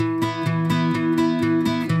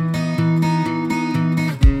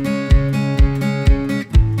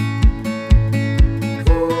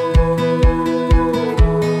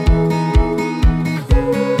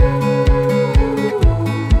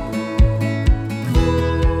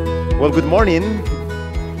Well, good morning.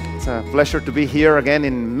 It's a pleasure to be here again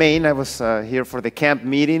in Maine. I was here for the camp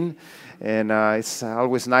meeting, and it's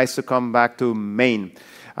always nice to come back to Maine.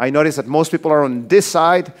 I notice that most people are on this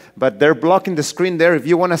side, but they're blocking the screen there. If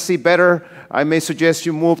you want to see better, I may suggest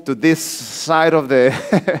you move to this side of the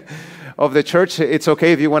of the church. It's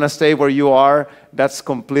okay if you want to stay where you are. That's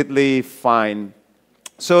completely fine.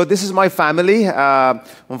 So this is my family.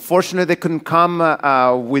 Unfortunately, they couldn't come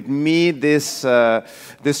with me this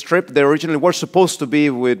trip. They originally were supposed to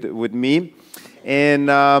be with me. And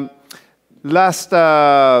last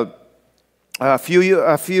a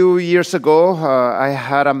few years ago, I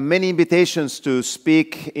had many invitations to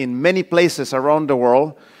speak in many places around the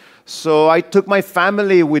world. So I took my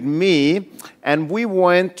family with me, and we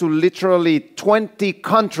went to literally 20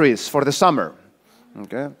 countries for the summer.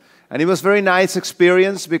 Okay. And it was a very nice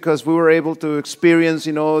experience because we were able to experience,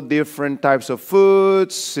 different types of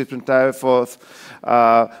foods, different types of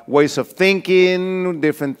ways of thinking,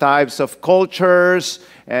 different types of cultures,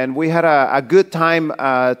 and we had a good time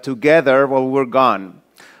together while we were gone.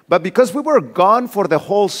 But because we were gone for the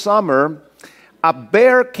whole summer, a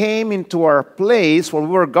bear came into our place while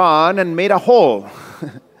we were gone and made a hole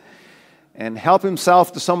and helped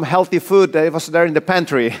himself to some healthy food that was there in the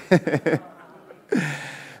pantry.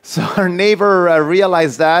 So our neighbor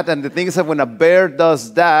realized that, and the thing is that when a bear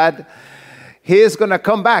does that, he is going to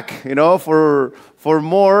come back, for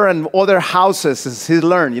more, and other houses, as he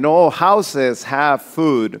learned, houses have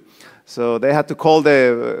food. So they had to call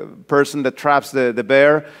the person that traps the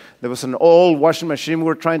bear. There was an old washing machine we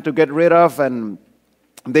were trying to get rid of, and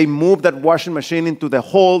they moved that washing machine into the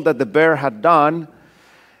hole that the bear had done,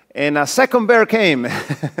 and a second bear came,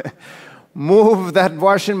 moved that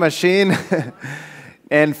washing machine,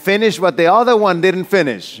 and finish what the other one didn't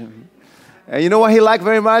finish. And you know what he liked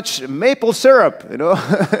very much? Maple syrup,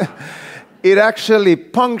 It actually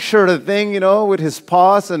punctured the thing, with his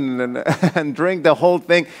paws and drank the whole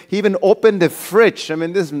thing. He even opened the fridge. I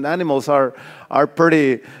mean, these animals are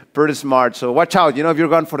pretty smart. So watch out. If you're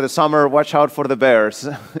gone for the summer, watch out for the bears.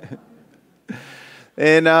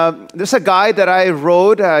 And there's a guide that I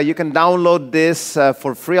wrote. You can download this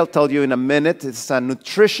for free. I'll tell you in a minute. It's a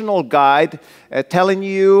nutritional guide telling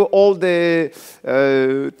you all the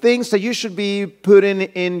things that you should be putting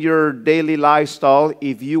in your daily lifestyle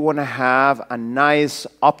if you want to have a nice,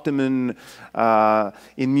 optimum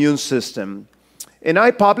immune system. And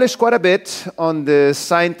I published quite a bit on the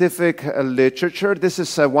scientific literature. This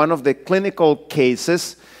is one of the clinical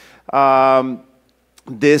cases.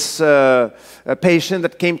 This patient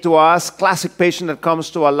that came to us, classic patient that comes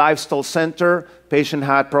to a lifestyle center. Patient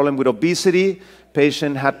had problem with obesity.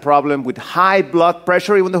 Patient had problem with high blood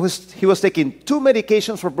pressure. Even though he was taking 2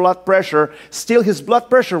 medications for blood pressure, still his blood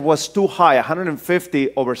pressure was too high,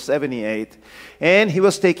 150/78. And he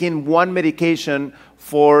was taking 1 medication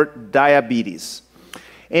for diabetes.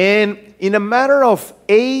 And in a matter of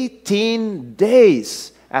 18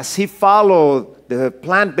 days, as he followed the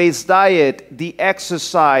plant-based diet, the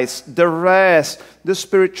exercise, the rest, the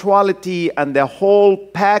spirituality, and the whole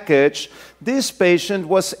package, this patient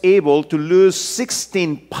was able to lose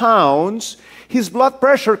 16 pounds. His blood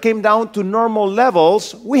pressure came down to normal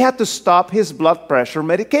levels. We had to stop his blood pressure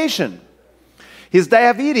medication. His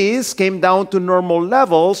diabetes came down to normal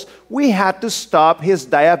levels. We had to stop his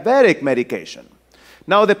diabetic medication.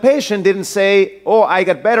 Now, the patient didn't say, I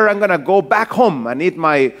got better, I'm going to go back home and eat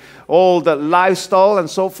my old lifestyle and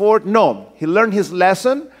so forth. No, he learned his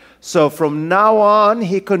lesson. So from now on,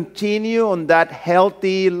 he continued on that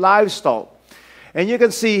healthy lifestyle. And you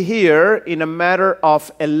can see here, in a matter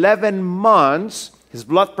of 11 months, his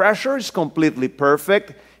blood pressure is completely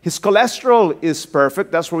perfect. His cholesterol is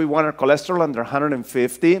perfect. That's where we want our cholesterol, under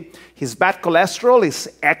 150. His bad cholesterol is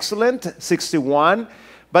excellent, 61.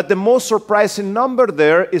 But the most surprising number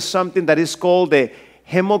there is something that is called the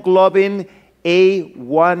hemoglobin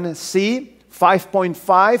A1C,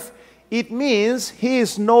 5.5. It means he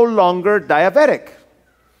is no longer diabetic.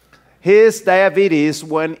 His diabetes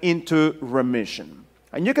went into remission.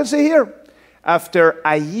 And you can see here, after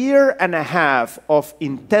a year and a half of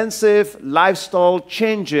intensive lifestyle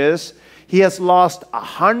changes, he has lost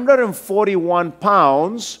 141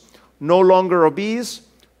 pounds, no longer obese,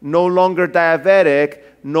 no longer diabetic,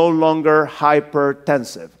 no longer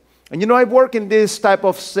hypertensive. And I've worked in this type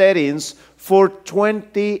of settings for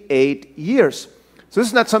 28 years. So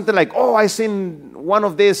it's not something like, I've seen one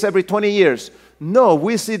of these every 20 years. No,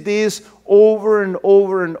 we see this over and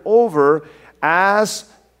over and over. As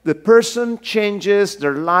the person changes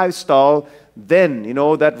their lifestyle, then,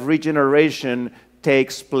 that regeneration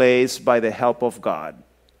takes place by the help of God.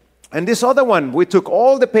 And this other one, we took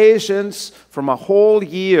all the patients from a whole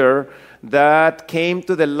year that came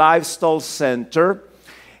to the lifestyle center,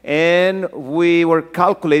 and we were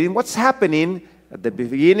calculating what's happening at the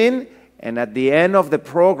beginning and at the end of the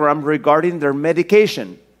program regarding their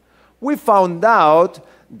medication. We found out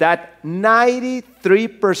that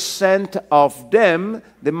 93% of them,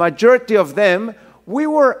 the majority of them, we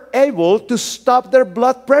were able to stop their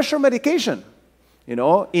blood pressure medication,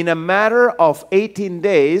 in a matter of 18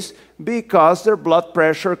 days because their blood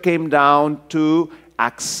pressure came down to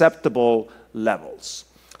acceptable levels.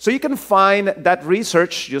 So you can find that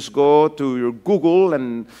research. Just go to your Google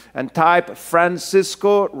and type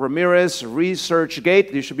Francisco Ramirez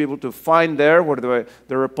ResearchGate. You should be able to find there where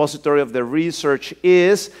the repository of the research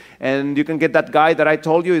is. And you can get that guide that I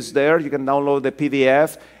told you is there. You can download the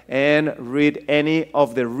PDF and read any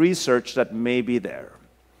of the research that may be there.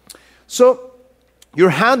 So your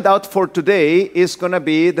handout for today is going to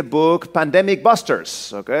be the book Pandemic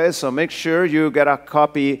Busters, okay? So make sure you get a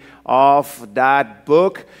copy of that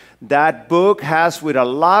book. That book has, with a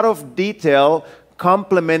lot of detail,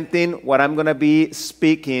 complementing what I'm going to be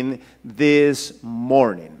speaking this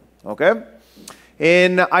morning, okay?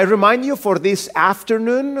 And I remind you, for this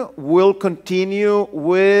afternoon, we'll continue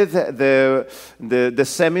with the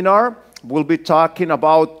seminar. We'll be talking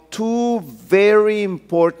about two very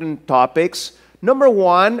important topics. Number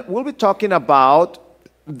one, we'll be talking about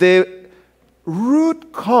the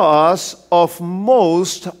root cause of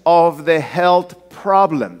most of the health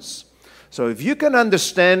problems. So if you can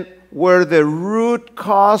understand where the root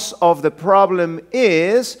cause of the problem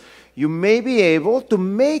is, you may be able to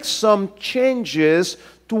make some changes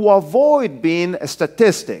to avoid being a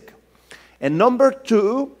statistic. And number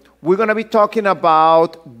two, we're going to be talking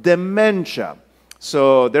about dementia.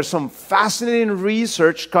 So there's some fascinating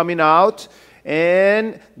research coming out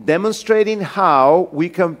and demonstrating how we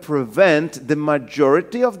can prevent the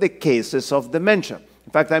majority of the cases of dementia.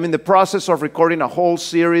 In fact, I'm in the process of recording a whole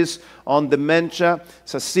series on dementia.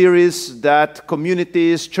 It's a series that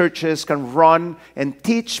communities, churches can run and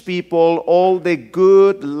teach people all the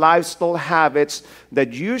good lifestyle habits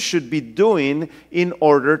that you should be doing in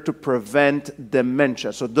order to prevent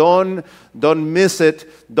dementia. So don't miss it.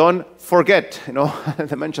 Don't forget, the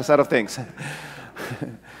dementia side of things.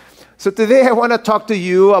 So today I want to talk to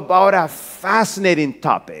you about a fascinating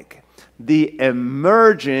topic: the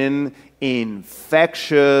emerging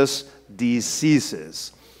infectious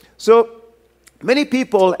diseases. So many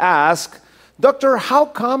people ask, Doctor, how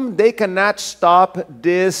come they cannot stop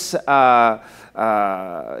this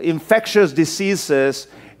infectious diseases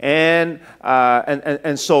and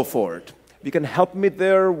so forth? You can help me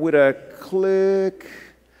there with a click.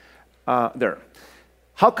 There.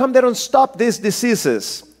 How come they don't stop these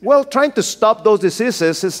diseases? Well, trying to stop those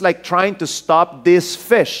diseases is like trying to stop this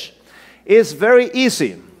fish. It's very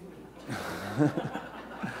easy.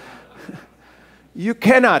 You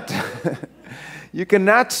cannot. You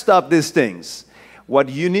cannot stop these things. What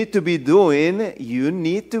you need to be doing, you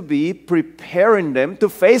need to be preparing them to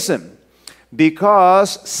face them.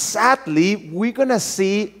 Because sadly, we're going to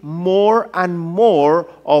see more and more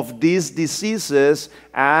of these diseases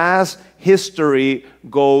as history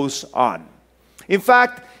goes on. In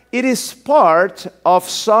fact, it is part of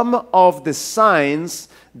some of the signs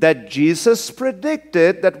that Jesus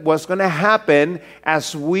predicted that was going to happen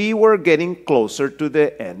as we were getting closer to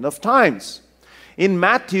the end of times. In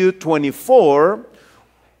Matthew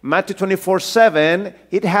 24:7,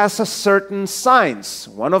 it has a certain signs.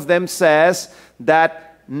 One of them says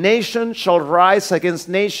that nation shall rise against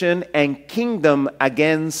nation and kingdom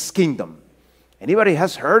against kingdom. Anybody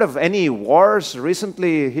has heard of any wars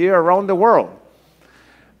recently here around the world?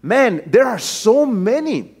 Man, there are so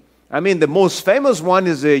many. I mean, the most famous one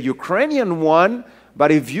is the Ukrainian one, but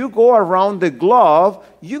if you go around the globe,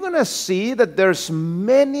 you're going to see that there's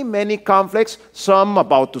many, many conflicts, some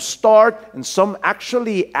about to start, and some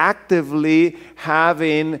actually actively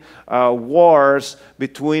having wars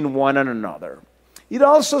between one and another. It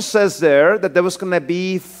also says there that there was going to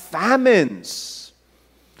be famines.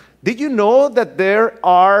 Did you know that there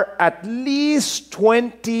are at least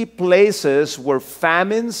 20 places where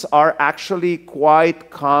famines are actually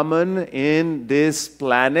quite common in this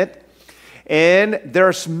planet? And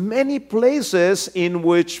there's many places in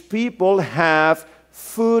which people have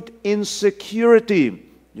food insecurity.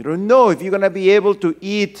 You don't know if you're going to be able to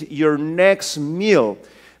eat your next meal.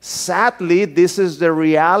 Sadly, this is the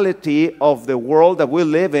reality of the world that we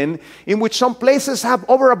live in which some places have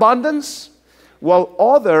overabundance, while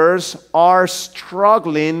others are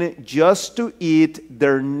struggling just to eat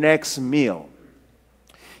their next meal.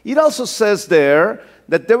 It also says there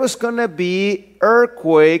that there was going to be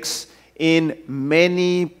earthquakes in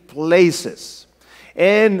many places.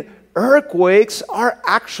 And earthquakes are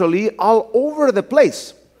actually all over the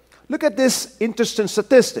place. Look at this interesting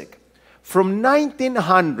statistic. From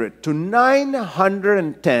 1900 to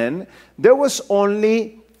 910, there was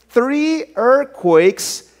only 3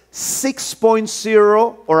 earthquakes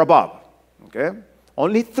 6.0 or above. Okay?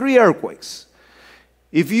 Only 3 earthquakes.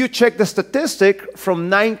 If you check the statistic from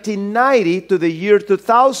 1990 to the year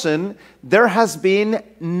 2000, there has been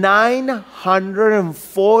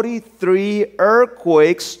 943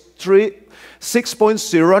 earthquakes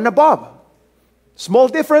 6.0 and above. Small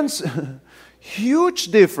difference,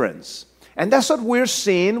 huge difference. And that's what we're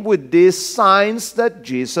seeing with these signs that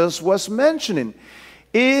Jesus was mentioning.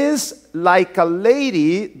 Is like a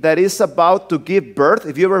lady that is about to give birth.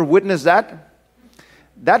 If you ever witnessed that?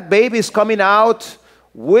 That baby is coming out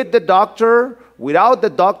with the doctor, without the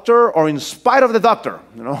doctor, or in spite of the doctor.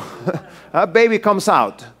 You know, that baby comes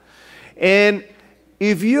out. And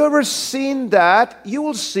if you ever seen that, you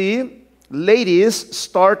will see ladies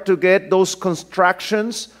start to get those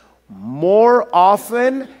contractions more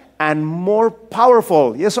often and more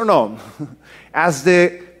powerful. Yes or no? As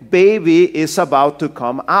the baby is about to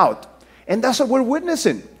come out. And that's what we're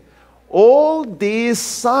witnessing. All these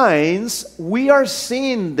signs, we are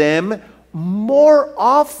seeing them more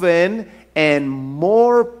often and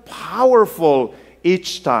more powerful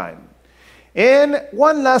each time. And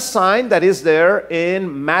one last sign that is there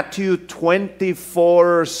in Matthew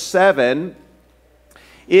 24:7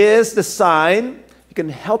 is the sign. You can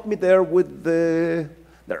help me there with the...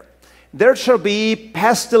 There shall be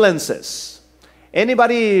pestilences.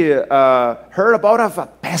 Anybody heard about a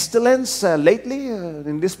pestilence lately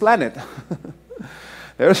in this planet?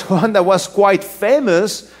 There's one that was quite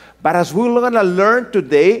famous, but as we're going to learn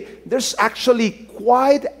today, there's actually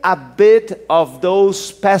quite a bit of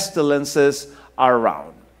those pestilences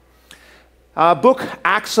around. Book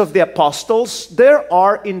Acts of the Apostles, there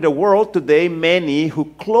are in the world today many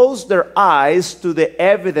who close their eyes to the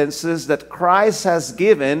evidences that Christ has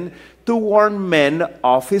given to warn men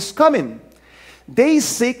of his coming. They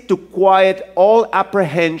seek to quiet all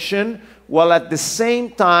apprehension, while at the same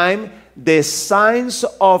time, the signs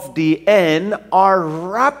of the end are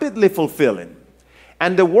rapidly fulfilling.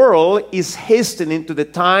 And the world is hastening to the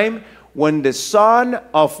time when the Son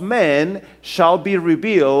of Man shall be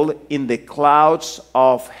revealed in the clouds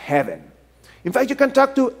of heaven. In fact, you can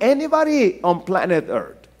talk to anybody on planet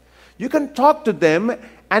Earth. You can talk to them,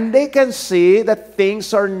 and they can see that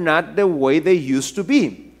things are not the way they used to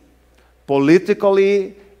be.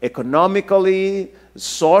 Politically, economically,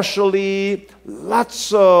 socially,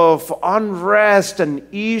 lots of unrest and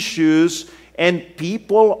issues, and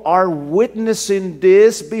people are witnessing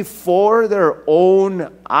this before their own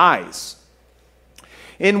eyes.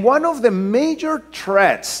 And one of the major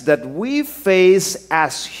threats that we face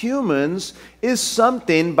as humans is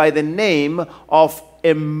something by the name of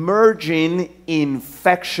emerging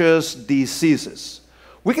infectious diseases.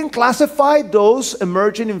 We can classify those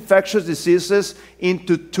emerging infectious diseases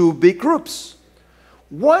into 2 big groups.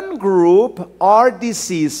 One group are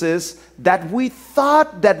diseases that we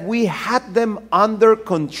thought that we had them under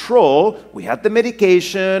control. We had the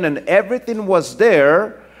medication and everything was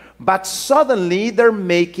there, but suddenly they're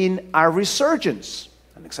making a resurgence.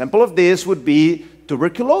 An example of this would be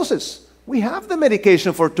tuberculosis. We have the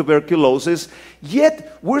medication for tuberculosis,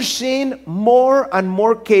 yet we're seeing more and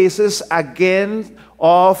more cases again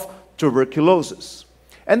of tuberculosis.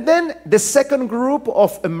 And then the second group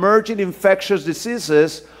of emerging infectious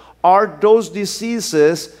diseases are those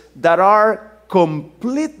diseases that are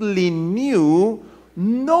completely new.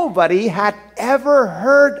 Nobody had ever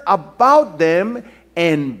heard about them,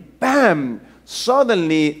 and bam,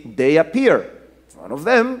 suddenly they appear. One of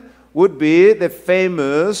them would be the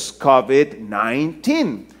famous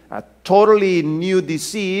COVID-19, a totally new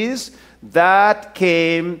disease that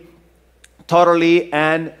came totally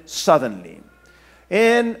and suddenly.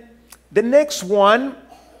 And the next one,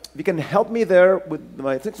 if you can help me there with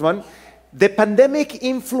my next one, the pandemic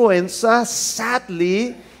influenza,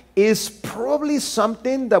 sadly, is probably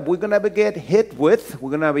something that we're going to get hit with.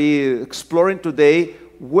 We're going to be exploring today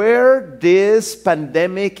where this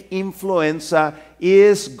pandemic influenza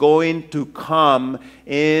is going to come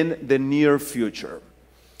in the near future.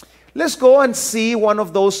 Let's go and see one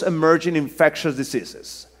of those emerging infectious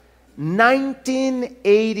diseases.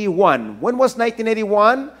 1981. When was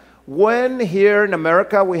 1981? When here in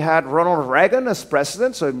America we had Ronald Reagan as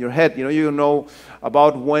president. So in your head, you know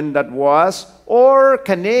about when that was. Or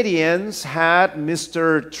Canadians had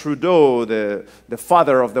Mr. Trudeau, the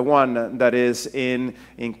father of the one that is in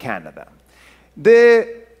Canada.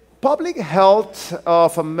 The Public Health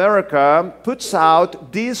of America puts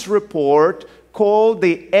out this report called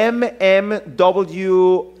the MMWR.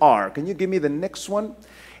 Can you give me the next one?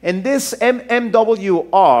 And this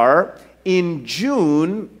MMWR in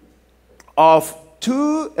June of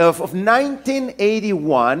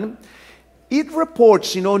 1981, it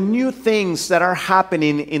reports, new things that are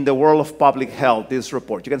happening in the world of public health, this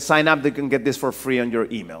report. You can sign up, you can get this for free on your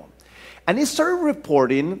email. And it started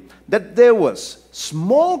reporting that there was a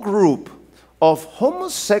small group of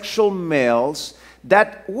homosexual males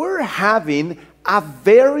that were having a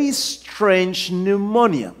very strange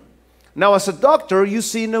pneumonia. Now, as a doctor, you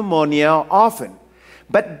see pneumonia often.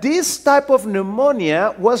 But this type of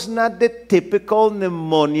pneumonia was not the typical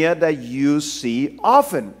pneumonia that you see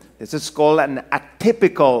often. This is called an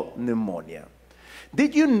atypical pneumonia.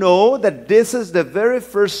 Did you know that this is the very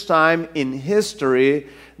first time in history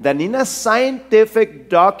that in a scientific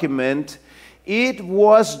document, it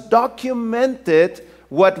was documented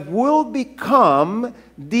what will become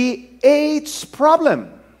the AIDS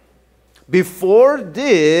problem? Before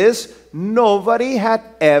this, nobody had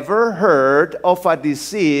ever heard of a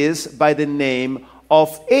disease by the name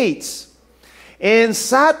of AIDS. And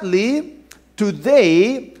sadly,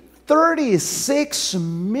 today, 36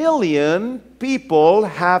 million people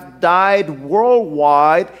have died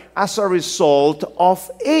worldwide as a result of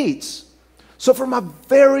AIDS. So from a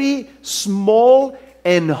very small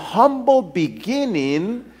and humble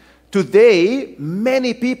beginning, today,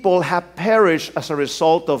 many people have perished as a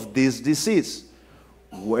result of this disease.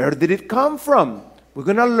 Where did it come from? We're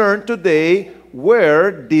going to learn today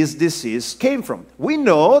where this disease came from. We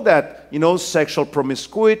know that, sexual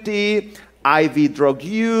promiscuity, IV drug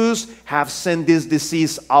use have sent this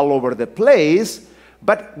disease all over the place.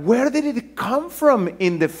 But where did it come from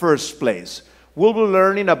in the first place? We'll be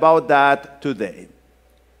learning about that today.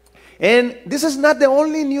 And this is not the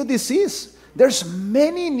only new disease. There's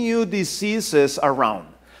many new diseases around.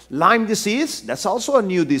 Lyme disease, that's also a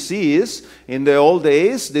new disease. In the old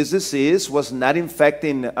days, this disease was not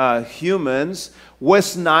infecting humans.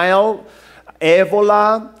 West Nile,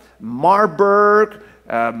 Ebola, Marburg,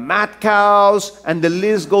 mad cows, and the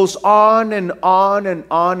list goes on and on and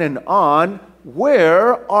on and on.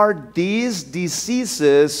 Where are these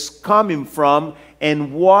diseases coming from,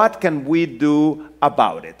 and what can we do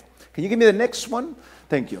about it? Can you give me the next one?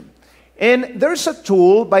 Thank you. And there's a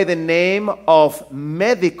tool by the name of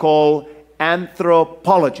medical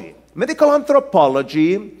anthropology. Medical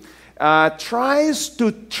anthropology tries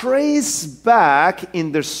to trace back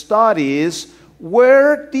in their studies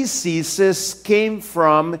where diseases came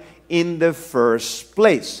from in the first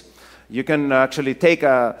place. You can actually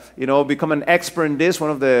become an expert in this. One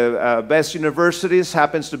of the best universities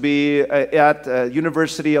happens to be at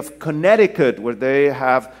University of Connecticut, where they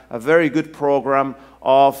have a very good program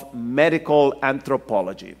of medical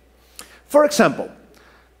anthropology. For example,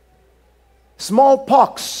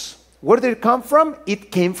 smallpox. Where did it come from? It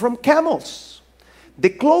came from camels. The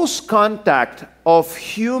close contact of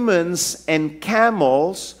humans and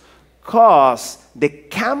camels caused the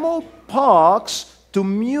camel pox to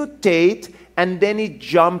mutate, and then it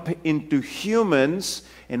jumped into humans.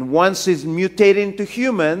 And once it's mutated into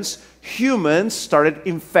humans, humans started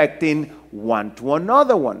infecting one to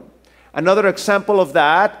another one. Another example of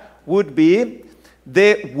that would be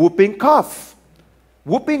the whooping cough.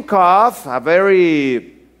 Whooping cough, a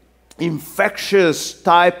very infectious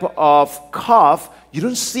type of cough. You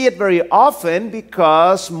don't see it very often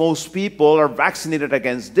because most people are vaccinated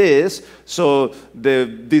against this, so the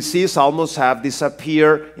disease almost have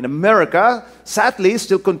disappeared in America. Sadly, it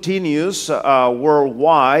still continues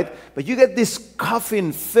worldwide, but you get this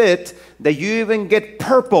coughing fit that you even get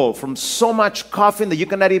purple from so much coughing that you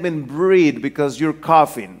cannot even breathe because you're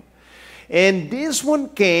coughing. And this one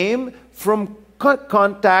came from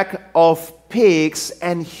contact of pigs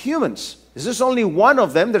and humans. This is only one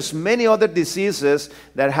of them. There's many other diseases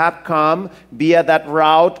that have come via that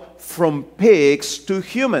route from pigs to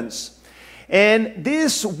humans. And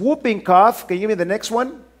this whooping cough, can you give me the next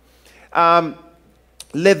one?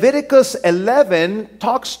 Leviticus 11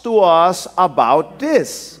 talks to us about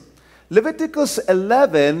this. Leviticus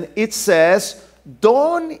 11, it says,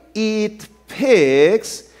 don't eat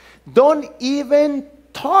pigs, don't even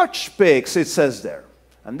touch pigs, it says there.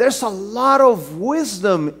 And there's a lot of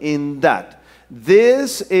wisdom in that.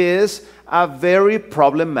 This is a very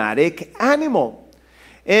problematic animal.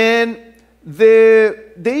 And the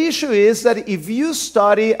issue is that if you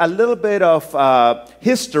study a little bit of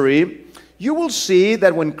history, you will see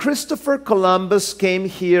that when Christopher Columbus came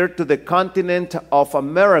here to the continent of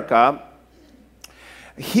America,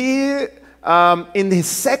 he in his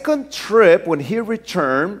second trip, when he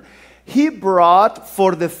returned, he brought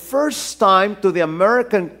for the first time to the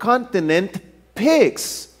American continent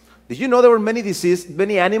pigs. Did you know there were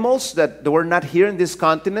many animals that were not here in this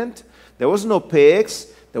continent? There was no pigs,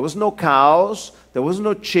 there was no cows, there was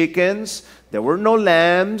no chickens, there were no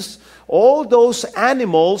lambs. All those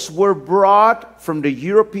animals were brought from the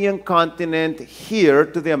European continent here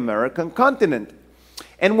to the American continent.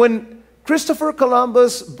 And when Christopher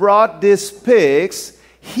Columbus brought these pigs,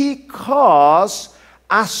 he caused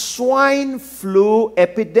a swine flu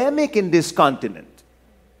epidemic in this continent.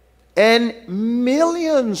 And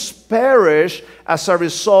millions perished as a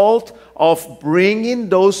result of bringing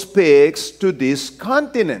those pigs to this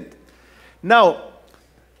continent. Now,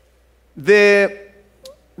 the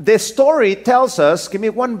story tells us, give me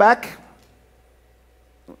one back,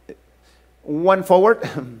 one forward.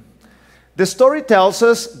 The story tells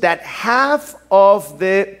us that half of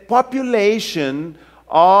the population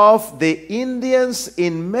of the Indians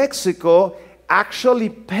in Mexico actually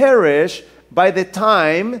perished by the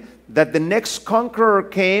time that the next conqueror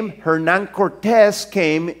came, Hernan Cortez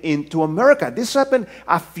came into America. This happened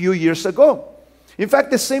a few years ago. In fact,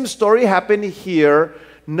 the same story happened here,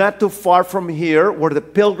 not too far from here, where the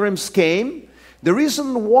pilgrims came. The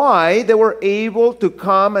reason why they were able to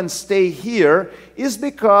come and stay here is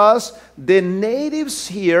because the natives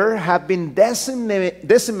here have been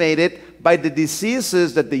decimated by the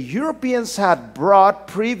diseases that the Europeans had brought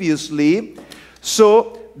previously.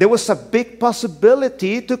 So there was a big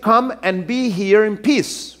possibility to come and be here in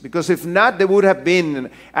peace, because if not, they would have been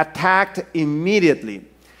attacked immediately.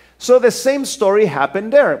 So the same story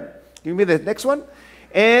happened there. Give me the next one.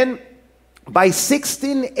 And by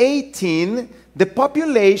 1618, the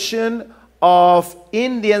population of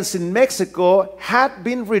Indians in Mexico had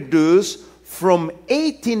been reduced from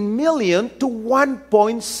 18 million to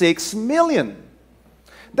 1.6 million.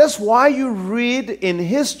 That's why you read in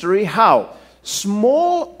history how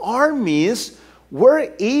small armies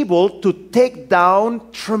were able to take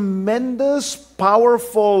down tremendous,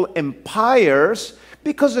 powerful empires,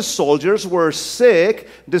 because the soldiers were sick,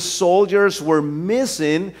 the soldiers were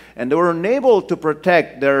missing, and they were unable to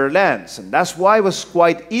protect their lands. And that's why it was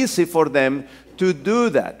quite easy for them to do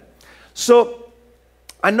that. So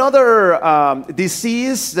another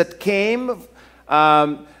disease that came,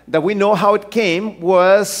 that we know how it came,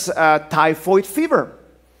 was typhoid fever.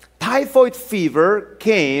 Typhoid fever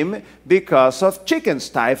came because of chickens.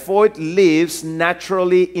 Typhoid lives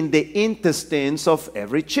naturally in the intestines of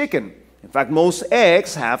every chicken. In fact, most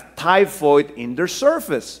eggs have typhoid in their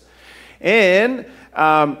surface. And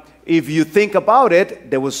if you think about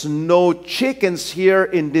it, there was no chickens here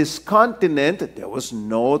in this continent. There was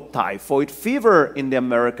no typhoid fever in the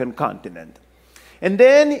American continent. And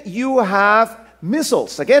then you have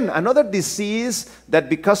measles. Again, another disease that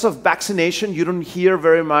because of vaccination, you don't hear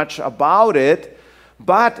very much about it.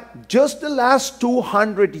 But just the last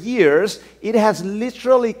 200 years, it has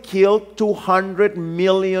literally killed 200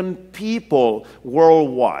 million people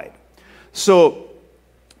worldwide. So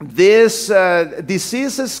these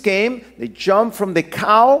diseases came, they jumped from the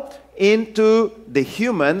cow into the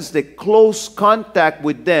humans, the close contact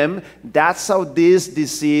with them. That's how this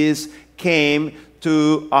disease came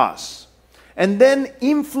to us. And then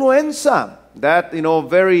influenza, that,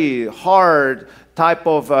 very hard type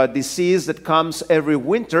of disease that comes every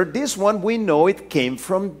winter. This one, we know it came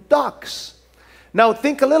from ducks. Now,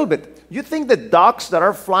 think a little bit. You think the ducks that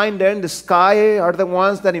are flying there in the sky are the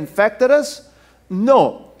ones that infected us?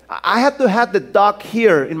 No. I had to have the duck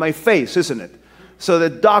here in my face, isn't it? So the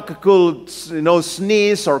duck could,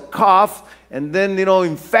 sneeze or cough and then,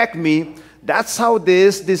 infect me. That's how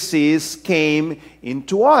this disease came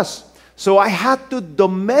into us. So I had to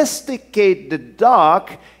domesticate the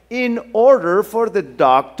duck in order for the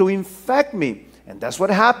duck to infect me. And that's what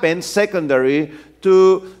happened secondary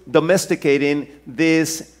to domesticating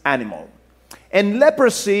this animal. And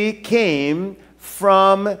leprosy came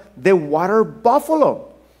from the water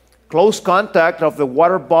buffalo. Close contact of the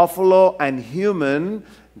water buffalo and human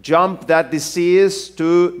jumped that disease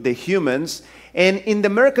to the humans. And in the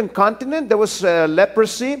American continent, there was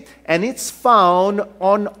leprosy, and it's found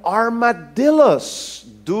on armadillos.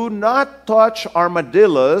 Do not touch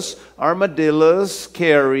armadillos. Armadillos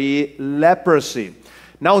carry leprosy.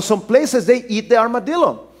 Now, some places, they eat the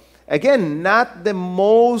armadillo. Again, not the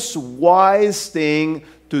most wise thing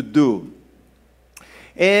to do.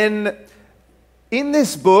 And in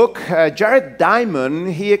this book, Jared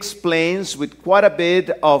Diamond, he explains with quite a bit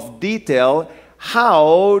of detail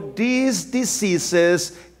how these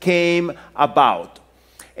diseases came about.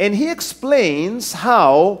 And he explains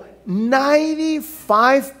how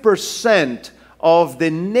 95% of the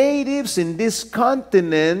natives in this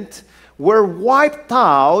continent were wiped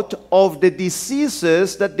out of the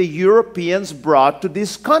diseases that the Europeans brought to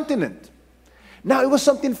this continent. Now, it was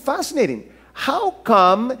something fascinating. How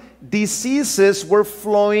come diseases were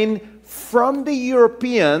flowing from the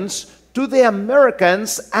Europeans to the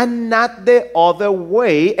Americans and not the other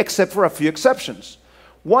way, except for a few exceptions?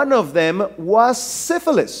 One of them was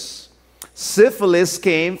syphilis. Syphilis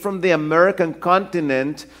came from the American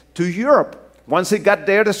continent to Europe. Once it got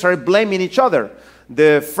there, they started blaming each other.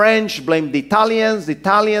 The French blamed the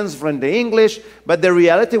Italians blamed the English, but the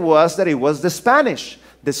reality was that it was the Spanish.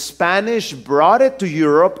 The Spanish brought it to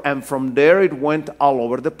Europe, and from there it went all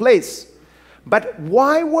over the place. But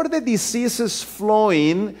why were the diseases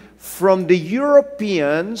flowing from the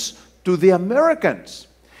Europeans to the Americans?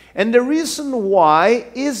 And the reason why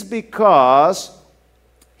is because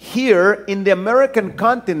here in the American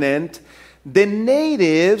continent, the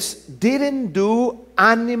natives didn't do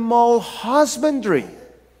animal husbandry.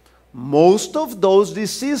 Most of those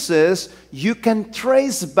diseases you can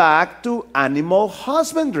trace back to animal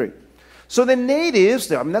husbandry. So the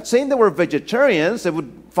natives, I'm not saying they were vegetarians, they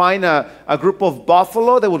would find a group of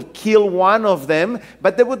buffalo, they would kill one of them,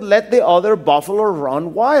 but they would let the other buffalo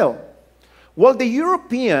run wild. Well, the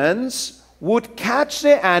Europeans would catch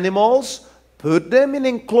the animals, put them in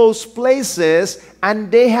enclosed places, and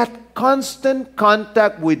they had constant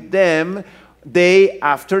contact with them day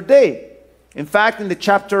after day. In fact, in the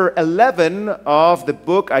chapter 11 of the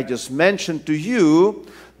book I just mentioned to you,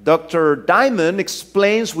 Dr. Diamond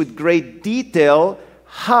explains with great detail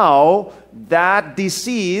how that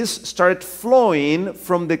disease started flowing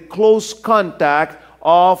from the close contact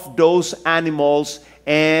of those animals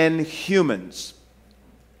and humans.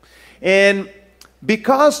 And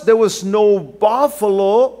because there was no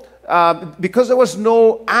buffalo, because there was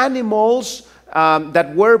no animals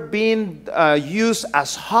that were being used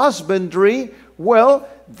as husbandry, well,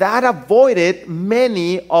 that avoided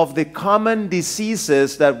many of the common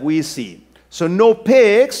diseases that we see. So no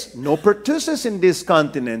pigs, no pertussis in this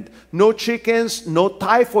continent, no chickens, no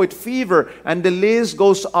typhoid fever, and the list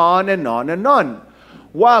goes on and on and on.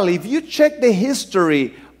 While if you check the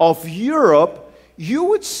history of Europe, you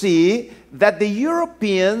would see that the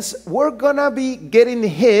Europeans were going to be getting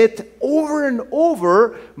hit over and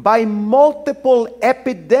over by multiple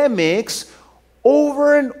epidemics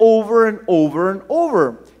over and over and over and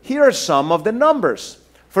over. Here are some of the numbers.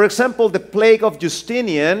 For example, the plague of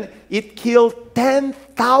Justinian, it killed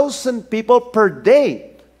 10,000 people per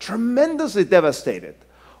day. Tremendously devastated.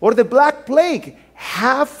 Or the Black Plague,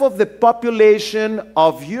 half of the population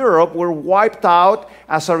of Europe were wiped out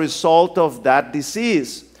as a result of that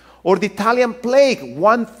disease. Or the Italian plague,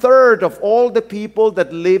 1/3 of all the people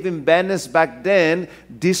that live in Venice back then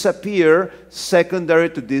disappear secondary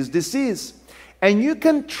to this disease. And you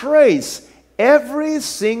can trace every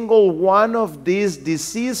single one of these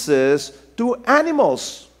diseases to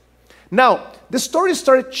animals. Now, the story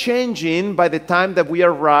started changing by the time that we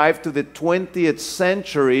arrived to the 20th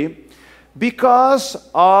century because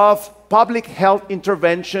of public health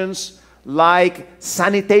interventions like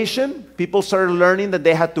sanitation. People started learning that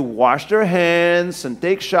they had to wash their hands and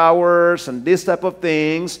take showers and this type of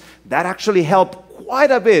things. That actually helped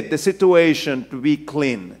quite a bit the situation to be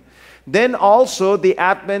clean. Then also the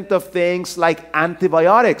advent of things like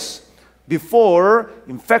antibiotics. Before,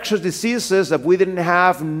 infectious diseases that we didn't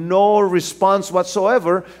have no response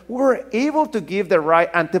whatsoever, we were able to give the right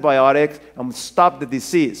antibiotics and stop the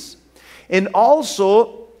disease. And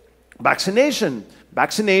also vaccination.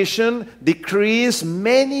 Vaccination decreased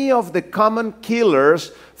many of the common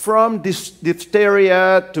killers from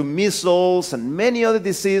diphtheria to measles and many other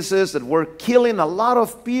diseases that were killing a lot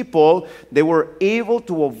of people. They were able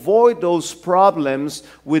to avoid those problems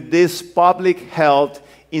with these public health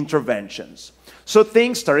interventions. So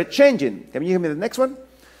things started changing. Can you give me the next one?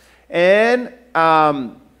 And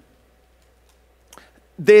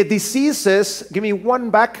the diseases, give me one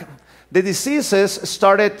back. The diseases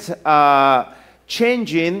started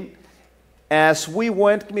changing as we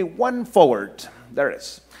went, give me one forward. There it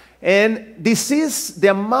is. And disease, the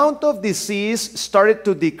amount of disease started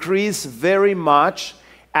to decrease very much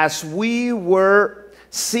as we were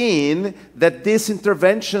seeing that these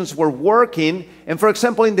interventions were working. And for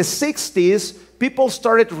example, in the 60s, people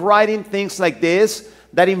started writing things like this,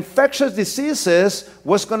 that infectious diseases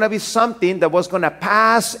was going to be something that was going to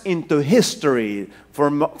pass into history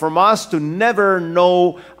from us to never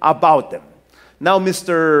know about them. Now,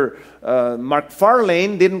 Mr. Mark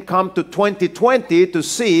Farlane didn't come to 2020 to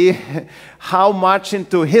see how much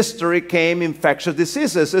into history came infectious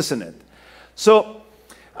diseases, isn't it? So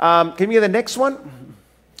Can we get the next one?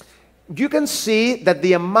 You can see that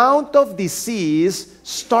the amount of disease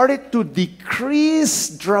started to decrease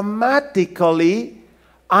dramatically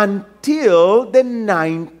until the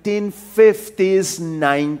 1950s,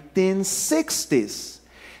 1960s.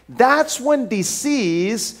 That's when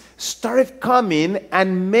disease started coming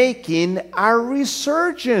and making a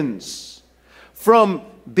resurgence. From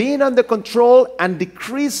being under control and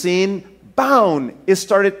decreasing, it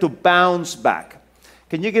started to bounce back.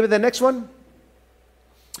 Can you give me the next one?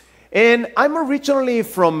 And I'm originally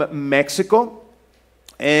from Mexico.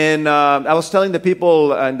 And I was telling the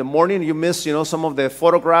people in the morning, you missed, some of the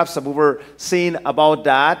photographs that we were seeing about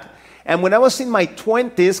that. And when I was in my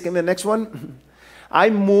 20s, give me the next one, I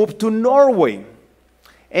moved to Norway.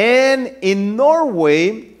 And in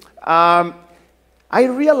Norway, I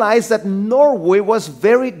realized that Norway was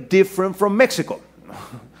very different from Mexico.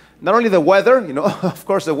 Not only the weather, of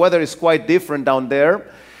course the weather is quite different down there,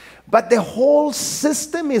 but the whole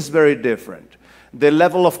system is very different. The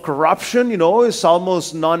level of corruption, is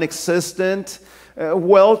almost non-existent.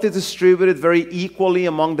 Wealth is distributed very equally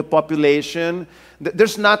among the population.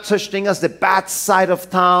 There's not such thing as the bad side of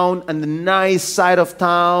town and the nice side of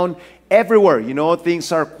town. Everywhere,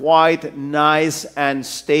 things are quite nice and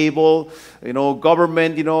stable.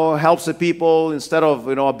 Government, helps the people instead of,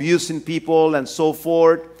 abusing people and so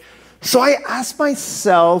forth. So I asked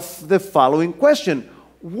myself the following question.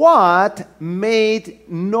 What made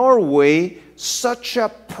Norway such a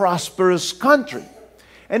prosperous country?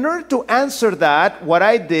 In order to answer that, what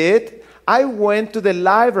I did, I went to the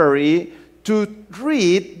library to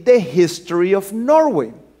read the history of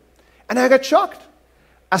Norway. And I got shocked.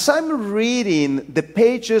 As I'm reading the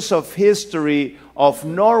pages of history of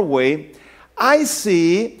Norway, I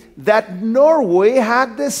see that Norway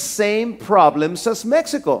had the same problems as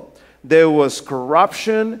Mexico. There was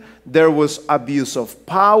corruption, there was abuse of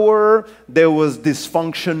power, there was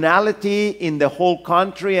dysfunctionality in the whole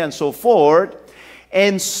country and so forth.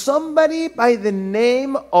 And somebody by the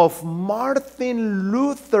name of Martin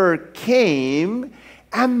Luther came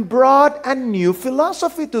and brought a new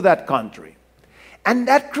philosophy to that country. And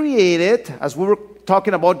that created, as we were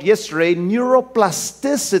talking about yesterday,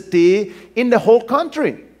 neuroplasticity in the whole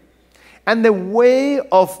country. And the way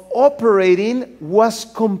of operating was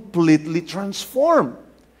completely transformed.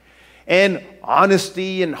 And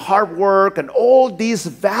honesty and hard work and all these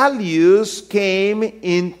values came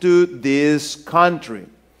into this country.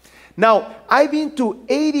 Now, I've been to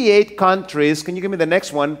 88 countries, can you give me the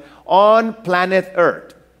next one, on planet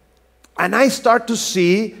Earth. And I start to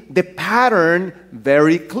see the pattern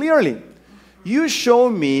very clearly. You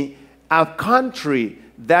show me a country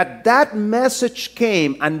that message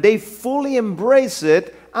came and they fully embrace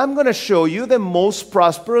it, I'm going to show you the most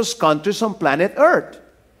prosperous countries on planet Earth.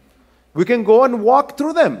 We can go and walk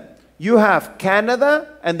through them. You have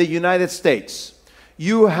Canada and the United States.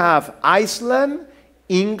 You have Iceland,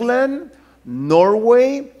 England,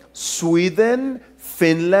 Norway, Sweden,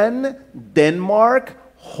 Finland, Denmark,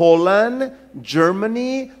 Holland,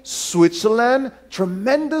 Germany, Switzerland,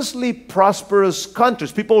 tremendously prosperous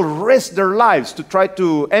countries. People risk their lives to try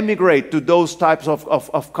to emigrate to those types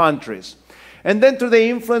of countries. And then through the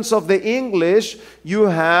influence of the English, you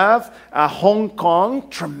have Hong Kong,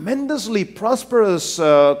 tremendously prosperous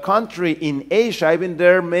country in Asia. I've been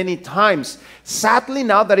there many times. Sadly,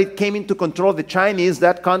 now that it came into control of the Chinese,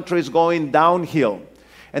 that country is going downhill.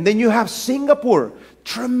 And then you have Singapore,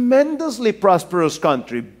 tremendously prosperous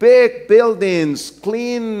country, big buildings,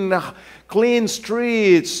 clean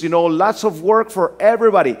streets, lots of work for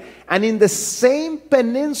everybody. And in the same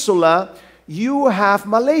peninsula, you have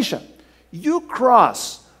Malaysia. You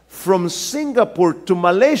cross from Singapore to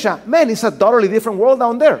Malaysia, man, it's a totally different world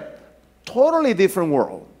down there. Totally different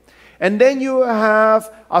world. And then you have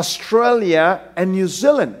Australia and New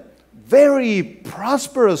Zealand, very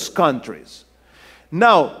prosperous countries.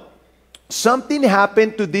 Now, something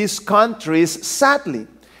happened to these countries, sadly.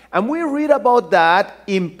 And we read about that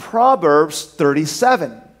in Proverbs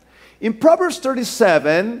 37. In Proverbs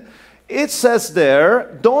 37, it says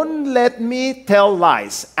there, don't let me tell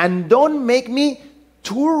lies, and don't make me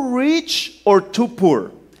too rich or too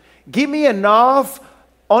poor. Give me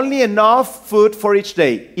only enough food for each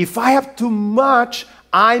day. If I have too much,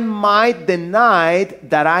 I might deny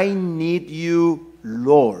that I need you,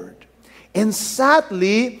 Lord. And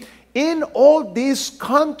sadly, in all these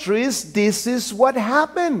countries, this is what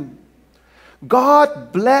happened.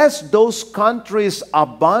 God blessed those countries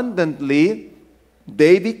abundantly.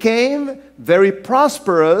 They became very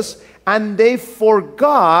prosperous, and they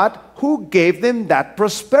forgot who gave them that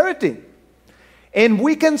prosperity. And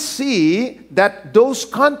we can see that those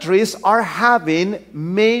countries are having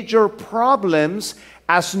major problems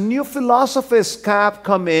as new philosophies have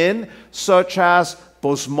come in, such as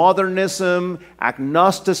postmodernism,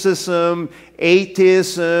 agnosticism,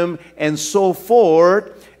 atheism, and so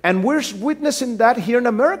forth. And we're witnessing that here in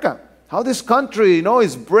America. How this country,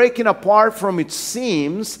 is breaking apart from its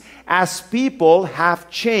seams as people have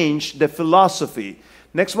changed the philosophy.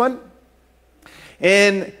 Next one.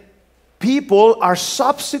 And people are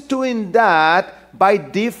substituting that by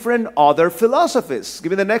different other philosophies. Give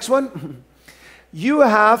me the next one. You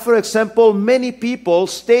have, for example, many people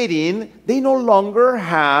stating they no longer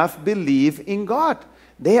have belief in God.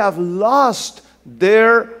 They have lost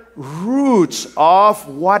their roots of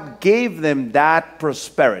what gave them that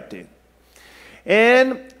prosperity.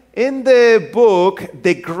 And in the book,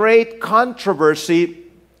 The Great Controversy,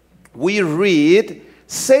 we read,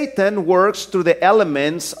 Satan works through the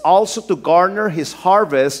elements also to garner his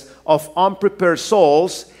harvest of unprepared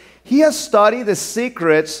souls. He has studied the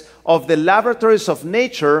secrets of the laboratories of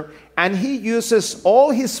nature, and he uses all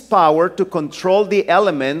his power to control the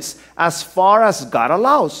elements as far as God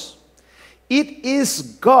allows. It is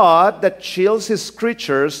God that shields his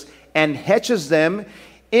creatures and hedges them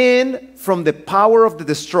in from the power of the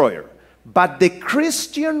destroyer. But the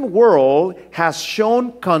Christian world has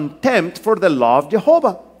shown contempt for the law of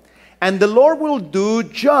Jehovah. And the Lord will do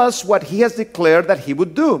just what he has declared that he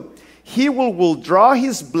would do. He will withdraw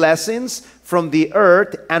his blessings from the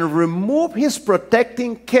earth and remove his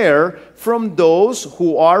protecting care from those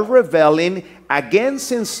who are rebelling against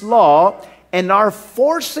his law and are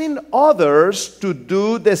forcing others to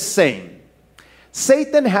do the same.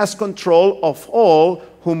 Satan has control of all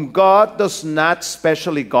whom God does not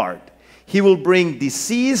specially guard. He will bring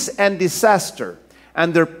disease and disaster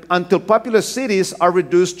until populous cities are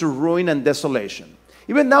reduced to ruin and desolation.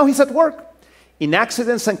 Even now he's at work. In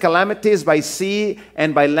accidents and calamities by sea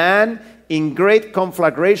and by land, in great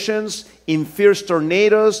conflagrations, in fierce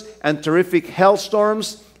tornadoes and terrific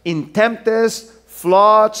hailstorms, in tempests,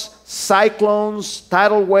 floods, cyclones,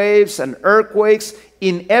 tidal waves, and earthquakes,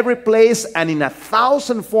 in every place and in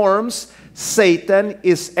 1,000 forms, Satan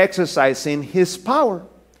is exercising his power.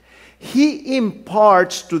 He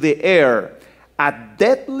imparts to the air a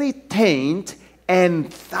deadly taint, and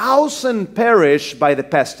 1,000 perish by the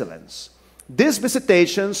pestilence. These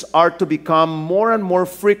visitations are to become more and more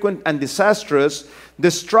frequent and disastrous.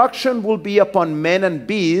 Destruction will be upon men and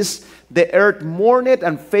beasts. The earth mourneth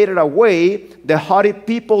and faded away. The haughty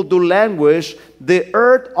people do languish. The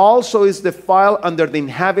earth also is defiled under the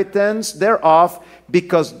inhabitants thereof,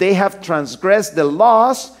 because they have transgressed the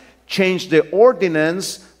laws, changed the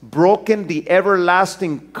ordinance, broken the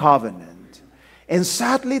everlasting covenant. And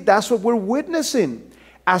sadly, that's what we're witnessing.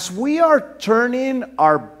 As we are turning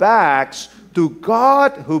our backs to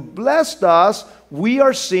God who blessed us, we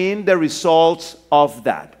are seeing the results of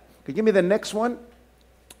that. Can you give me the next one?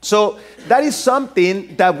 So that is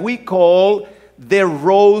something that we call the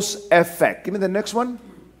rose effect. Give me the next one.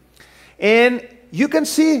 And you can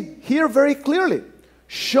see here very clearly.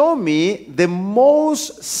 Show me the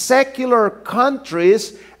most secular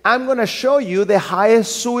countries. I'm going to show you the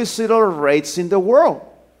highest suicidal rates in the world.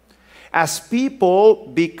 As people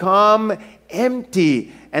become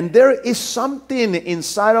empty, and there is something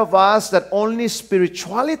inside of us that only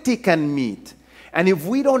spirituality can meet. And if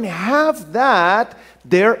we don't have that,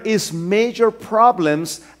 there is major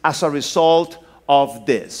problems as a result of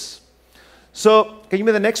this. So, can you give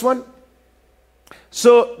me the next one?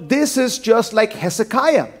 So, this is just like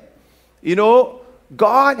Hezekiah.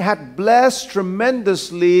 God had blessed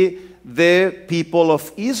tremendously the people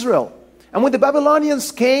of Israel. And when the Babylonians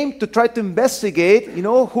came to try to investigate,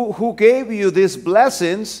 who gave you these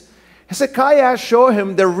blessings, Hezekiah showed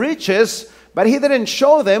him the riches, but he didn't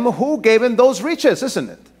show them who gave him those riches, isn't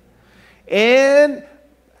it? And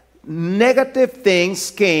negative things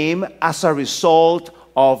came as a result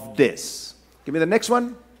of this. Give me the next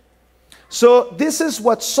one. So this is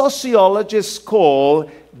what sociologists call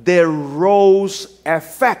the rose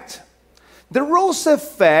effect. The rose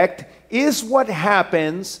effect is what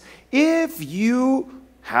happens if you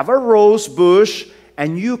have a rose bush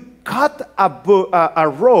and you cut a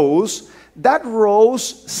rose. That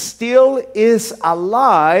rose still is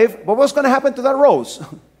alive, but what's going to happen to that rose?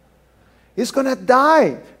 It's going to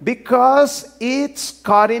die because it's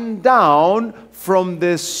cutting down from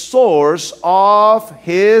the source of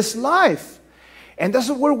his life. And that's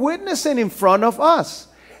what we're witnessing in front of us.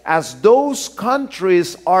 As those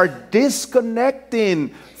countries are disconnecting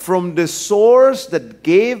from the source that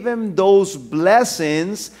gave them those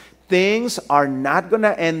blessings, things are not going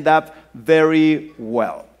to end up very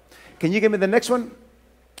well. Can you give me the next one?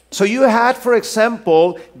 So you had, for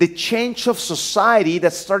example, the change of society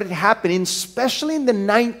that started happening, especially in the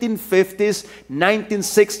 1950s,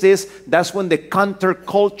 1960s. That's when the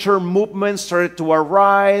counterculture movement started to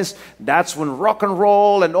arise. That's when rock and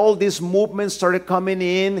roll and all these movements started coming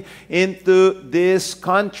into this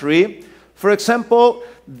country. For example,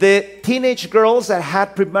 the teenage girls that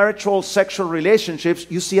had premarital sexual relationships,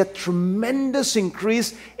 you see a tremendous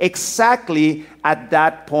increase exactly at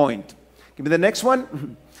that point. Give me the next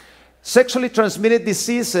one. Sexually transmitted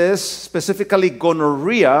diseases, specifically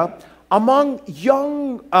gonorrhea, among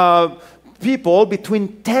young people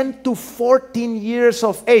between 10 to 14 years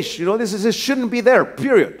of age. You know, this shouldn't be there,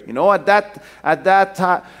 period. You know, at that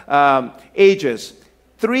ages.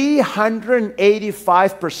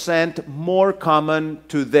 385% more common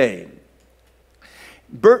today.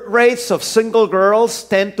 Birth rates of single girls,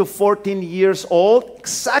 10 to 14 years old,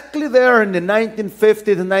 exactly there in the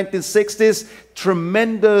 1950s and 1960s,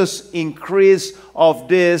 tremendous increase of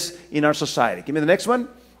this in our society. Give me the next one.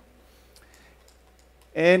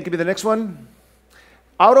 And give me the next one.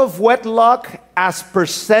 Out of wedlock as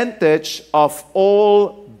percentage of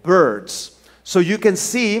all births. So you can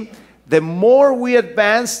see the more we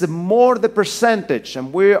advance, the more the percentage.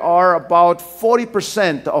 And we are about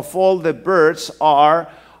 40% of all the births are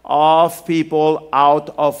of people out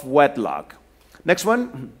of wedlock. Next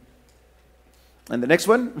one. And the next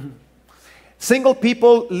one. Single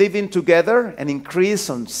people living together, an increase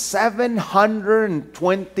on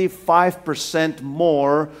 725%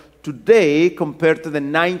 more today compared to the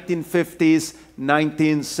 1950s,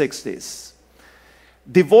 1960s.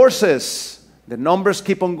 Divorces. The numbers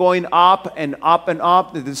keep on going up and up and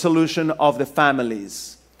up, the dissolution of the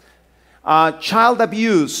families. Child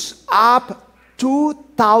abuse, up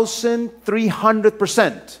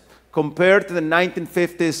 2,300% compared to the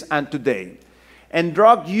 1950s and today. And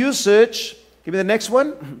drug usage, give me the next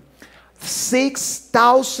one,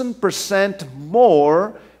 6,000%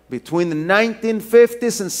 more between the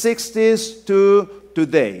 1950s and 60s to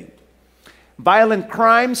today. Violent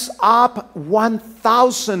crimes up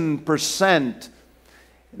 1,000%.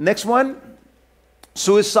 Next one,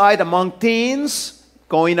 suicide among teens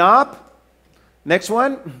going up. Next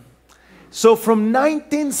one. So from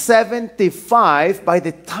 1975, by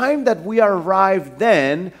the time that we arrived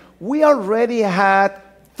then, we already had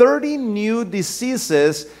 30 new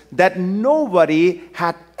diseases that nobody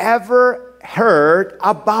had ever heard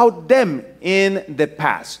about them in the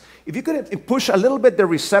past. If you could push a little bit the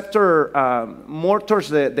receptor more towards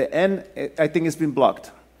the end, I think it's been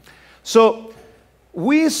blocked. So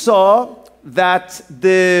we saw that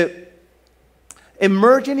the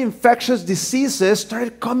emerging infectious diseases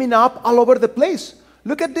started coming up all over the place.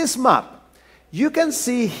 Look at this map. You can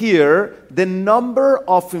see here the number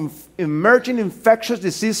of emerging infectious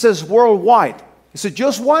diseases worldwide. Is it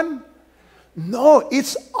just one? No,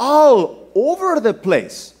 it's all over the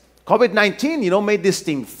place. COVID-19, made this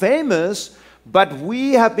thing famous, but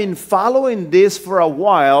we have been following this for a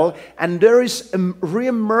while, and there is a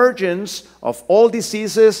reemergence of all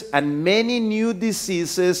diseases and many new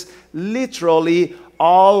diseases literally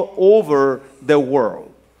all over the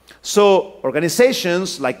world. So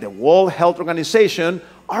organizations like the World Health Organization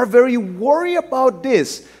are very worried about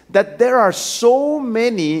this, that there are so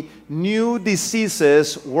many new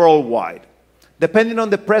diseases worldwide. Depending on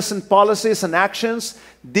the present policies and actions,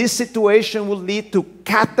 this situation will lead to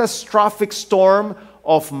catastrophic storm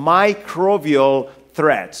of microbial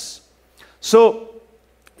threats. So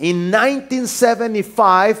in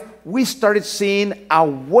 1975, we started seeing a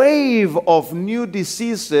wave of new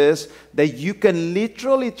diseases that you can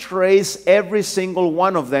literally trace every single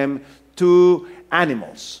one of them to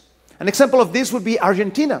animals. An example of this would be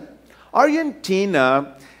Argentina.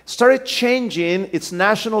 Argentina started changing its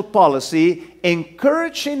national policy,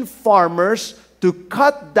 encouraging farmers to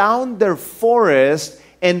cut down their forest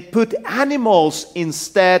and put animals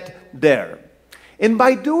instead there. And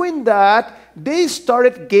by doing that, they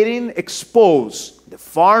started getting exposed, the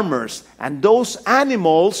farmers and those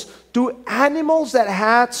animals, to animals that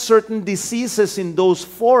had certain diseases in those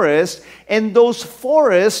forests, and those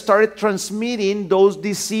forests started transmitting those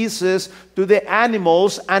diseases to the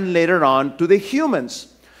animals and later on to the humans.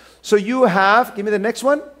 So you have, give me the next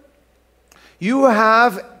one. You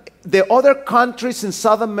have the other countries in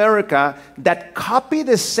South America that copy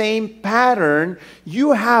the same pattern.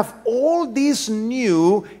 You have all these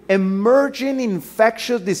new emerging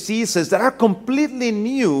infectious diseases that are completely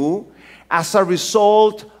new as a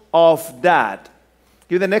result of that.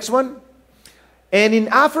 Give me the next one. And in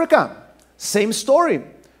Africa, same story.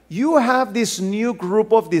 You have this new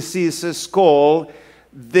group of diseases called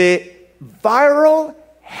the viral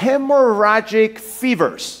hemorrhagic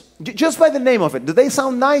fevers. Just by the name of it. Do they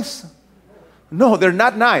sound nice? No, they're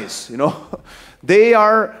not nice, They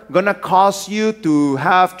are going to cause you to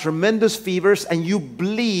have tremendous fevers and you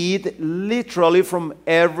bleed literally from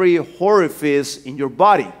every orifice in your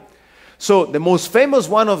body. So the most famous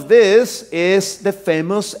one of this is the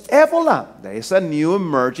famous Ebola. There is a new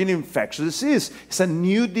emerging infectious disease. It's a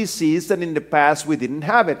new disease that in the past we didn't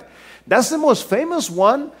have it. That's the most famous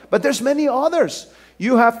one, but there's many others.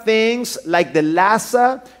 You have things like the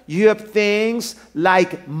Lassa. You have things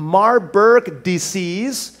like Marburg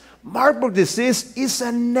disease. Marburg disease is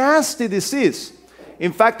a nasty disease.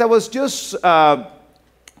 In fact, I was just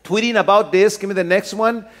tweeting about this. Give me the next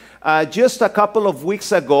one. Just a couple of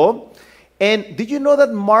weeks ago. And did you know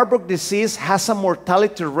that Marburg disease has a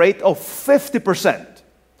mortality rate of 50%?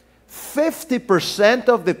 50%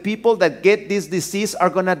 of the people that get this disease are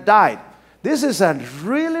going to die. This is a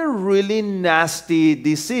really, really nasty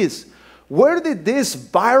disease. Where did these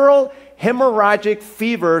viral hemorrhagic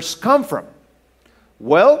fevers come from?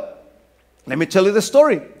 Well, let me tell you the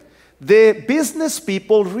story. The business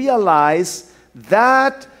people realized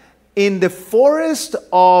that in the forest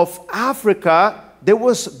of Africa, there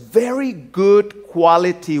was very good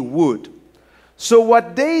quality wood. So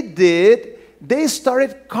what they did, they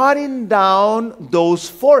started cutting down those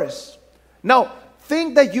forests. Now,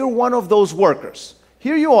 think that you're one of those workers.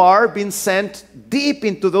 Here you are being sent deep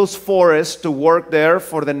into those forests to work there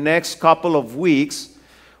for the next couple of weeks.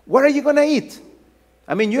 What are you going to eat?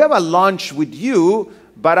 I mean, you have a lunch with you,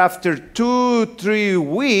 but after 2-3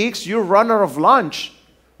 weeks, you run out of lunch.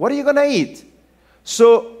 What are you going to eat?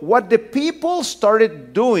 So what the people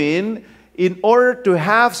started doing in order to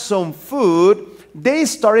have some food, they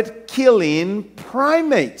started killing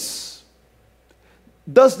primates.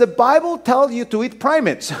 Does the Bible tell you to eat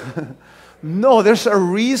primates? No, there's a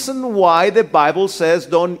reason why the Bible says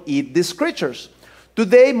don't eat these creatures.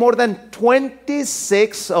 Today, more than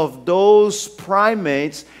 26 of those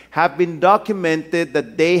primates have been documented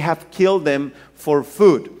that they have killed them for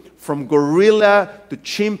food. From gorilla to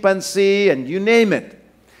chimpanzee and you name it.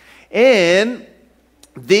 And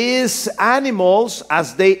these animals,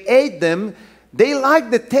 as they ate them, they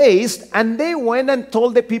liked the taste and they went and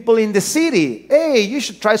told the people in the city, hey, you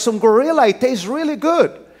should try some gorilla, it tastes really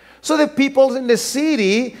good. So the people in the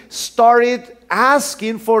city started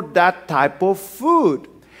asking for that type of food.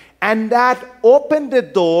 And that opened the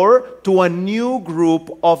door to a new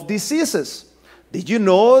group of diseases. Did you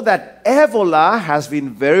know that Ebola has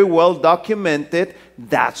been very well documented?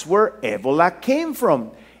 That's where Ebola came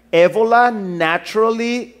from. Ebola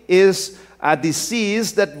naturally is a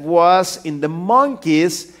disease that was in the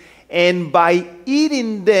monkeys, and by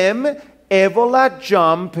eating them, Ebola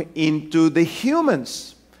jumped into the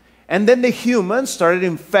humans. And then the humans started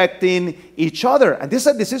infecting each other. And this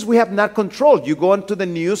is a disease we have not controlled. You go into the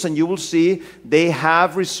news and you will see they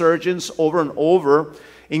have resurgence over and over.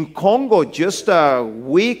 In Congo, just a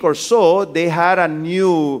week or so, they had a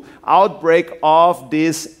new outbreak of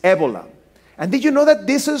this Ebola. And did you know that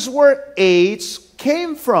this is where AIDS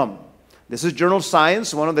came from? This is Journal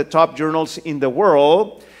Science, one of the top journals in the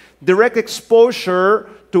world. Direct exposure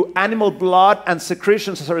to animal blood and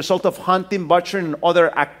secretions as a result of hunting, butchering, and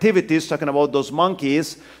other activities, talking about those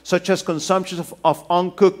monkeys, such as consumption of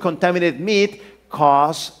uncooked contaminated meat,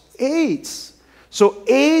 cause AIDS. So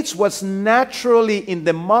AIDS was naturally in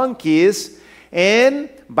the monkeys, and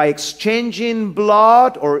by exchanging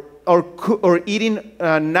blood or eating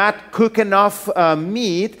not cooked enough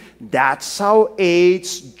meat, that's how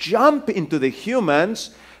AIDS jumped into the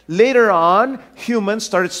humans. Later on, humans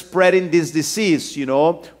started spreading this disease,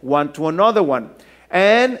 one to another one.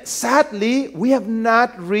 And sadly, we have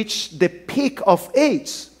not reached the peak of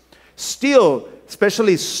AIDS. Still,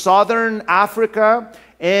 especially Southern Africa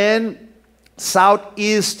and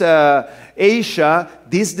Southeast Asia,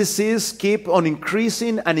 this disease keeps on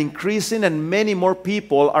increasing and increasing, and many more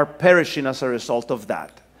people are perishing as a result of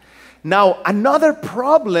that. Now, another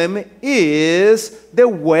problem is the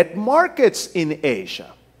wet markets in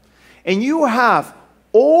Asia. And you have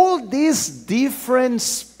all these different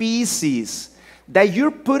species that you're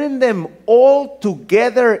putting them all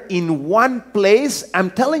together in one place. I'm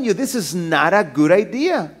telling you, this is not a good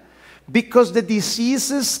idea. Because the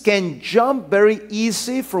diseases can jump very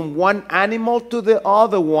easy from one animal to the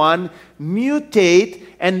other one, mutate,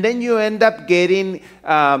 and then you end up getting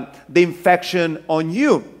the infection on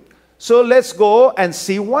you. So let's go and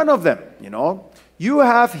see one of them. You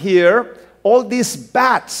have here all these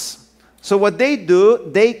bats. So what they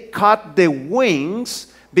do, they cut the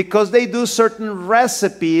wings because they do certain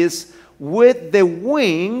recipes with the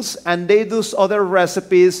wings, and they do other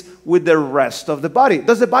recipes with the rest of the body.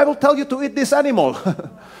 Does the Bible tell you to eat this animal?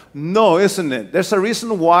 No, isn't it? There's a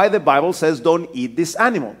reason why the Bible says don't eat this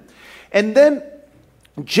animal. And then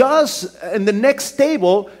just in the next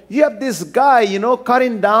table, you have this guy,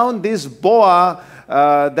 cutting down this boa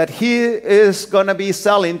that he is going to be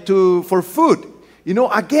selling for food.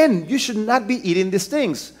 Again, you should not be eating these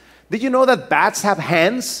things. Did you know that bats have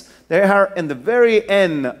hands? They are in the very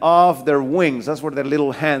end of their wings. That's where their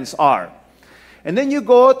little hands are. And then you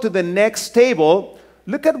go to the next table.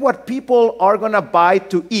 Look at what people are going to buy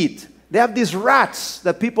to eat. They have these rats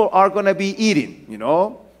that people are going to be eating,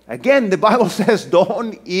 Again, the Bible says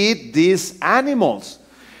don't eat these animals.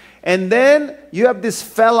 And then you have this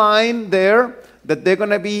feline there that they're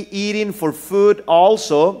going to be eating for food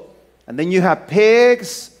also. And then you have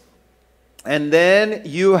pigs. And then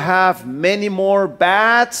you have many more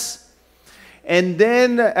bats. And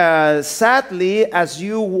then, sadly, as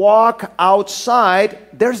you walk outside,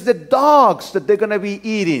 there's the dogs that they're going to be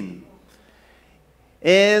eating.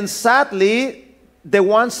 And sadly, the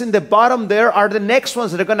ones in the bottom there are the next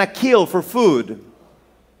ones that they're going to kill for food.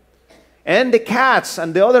 And the cats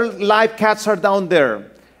and the other live cats are down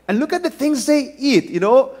there. And look at the things they eat,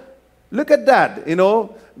 Look at that,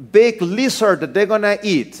 big lizard that they're going to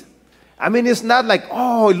eat. I mean, it's not like,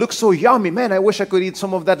 oh, it looks so yummy. Man, I wish I could eat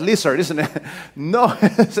some of that lizard, isn't it? No,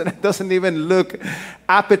 it doesn't even look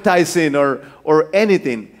appetizing or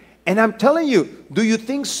anything. And I'm telling you, do you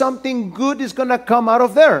think something good is going to come out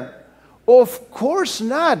of there? Of course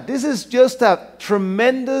not. This is just a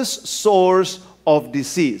tremendous source of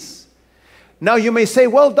disease. Now, you may say,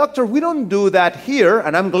 well, doctor, we don't do that here.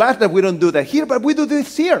 And I'm glad that we don't do that here, but we do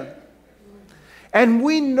this here. And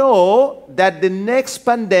we know that the next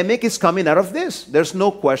pandemic is coming out of this. There's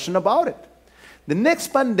no question about it. The next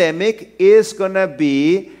pandemic is going to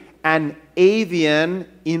be an avian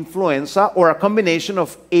influenza or a combination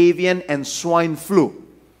of avian and swine flu.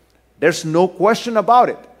 There's no question about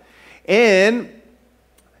it. And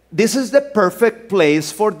this is the perfect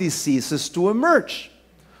place for diseases to emerge.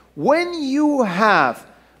 When you have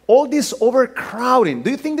all this overcrowding,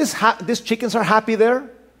 do you think these chickens are happy there?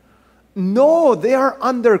 No, they are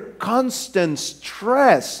under constant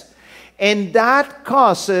stress. And that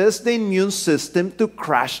causes the immune system to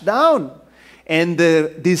crash down. And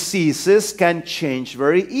the diseases can change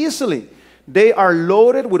very easily. They are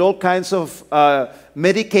loaded with all kinds of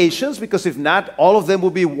medications, because if not, all of them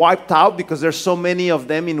will be wiped out because there's so many of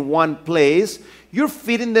them in one place. You're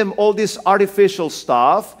feeding them all this artificial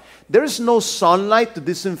stuff. There's no sunlight to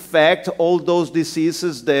disinfect all those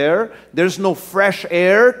diseases there. There's no fresh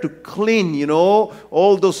air to clean,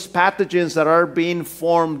 all those pathogens that are being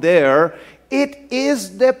formed there. It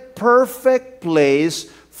is the perfect place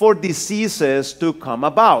for diseases to come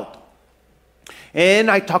about. And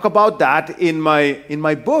I talk about that in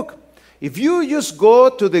my book. If you just go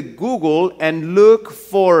to the Google and look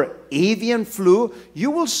for avian flu,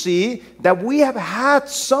 you will see that we have had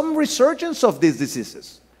some resurgence of these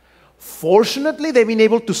diseases. Fortunately, they've been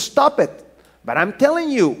able to stop it. But I'm telling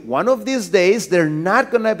you, one of these days, they're not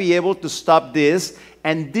going to be able to stop this,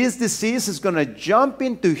 and this disease is going to jump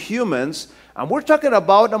into humans, and we're talking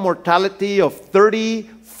about a mortality of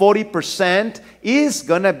 30-40%. Is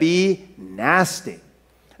going to be nasty.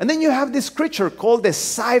 And then you have this creature called the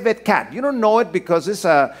civet cat. You don't know it because it's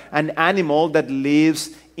an animal that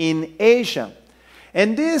lives in Asia.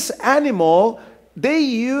 And this animal, they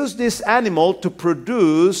use this animal to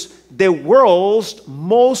produce the world's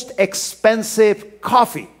most expensive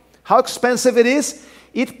coffee. How expensive it is?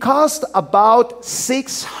 It costs about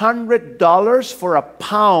 $600 for a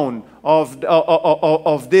pound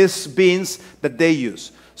of these beans that they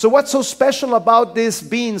use. So what's so special about these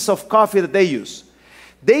beans of coffee that they use?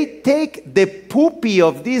 They take the poopy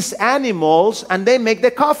of these animals and they make the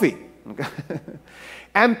coffee.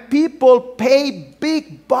 And people pay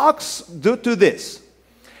big bucks due to this.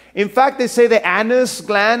 In fact, they say the anise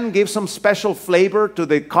gland gives some special flavor to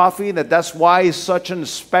the coffee, that's why it's such a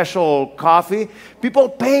special coffee. People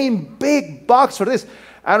paying big bucks for this.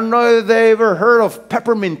 I don't know if they ever heard of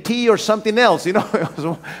peppermint tea or something else.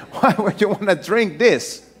 Why would you want to drink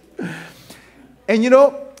this? And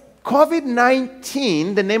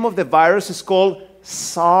COVID-19, the name of the virus is called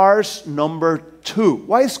SARS number 2.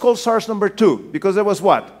 Why is it called SARS number 2? Because there was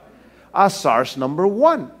what? A SARS number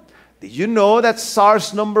 1. Did you know that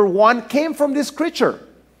SARS number 1 came from this creature?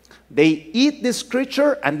 They eat this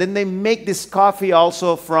creature and then they make this coffee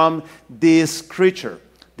also from this creature.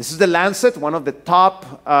 This is the Lancet, one of the top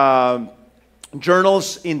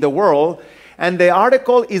journals in the world. And the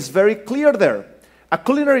article is very clear there. A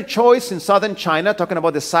culinary choice in southern China, talking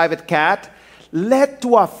about the civet cat, led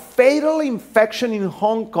to a fatal infection in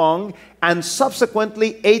Hong Kong and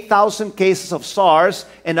subsequently 8,000 cases of SARS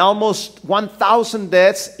and almost 1,000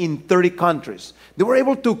 deaths in 30 countries. They were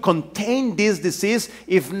able to contain this disease.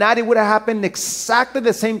 If not, it would have happened exactly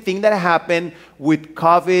the same thing that happened with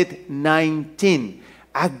COVID-19.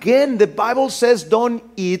 Again, the Bible says don't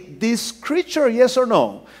eat this creature, yes or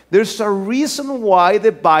no? There's a reason why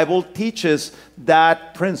the Bible teaches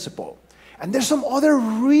that principle. And there's some other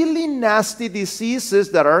really nasty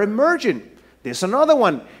diseases that are emerging. There's another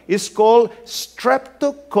one. It's called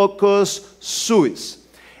Streptococcus suis.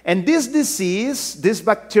 And this disease, this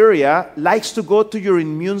bacteria, likes to go to your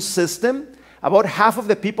immune system. About half of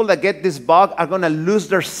the people that get this bug are going to lose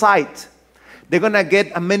their sight. They're going to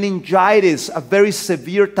get a meningitis, a very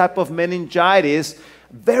severe type of meningitis,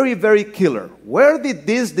 very, very killer. Where did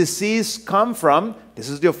this disease come from? This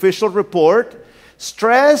is the official report.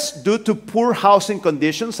 Stress due to poor housing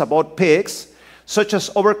conditions, about pigs, such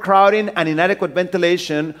as overcrowding and inadequate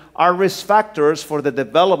ventilation, are risk factors for the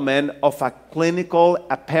development of a clinical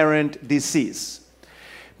apparent disease.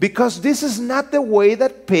 Because this is not the way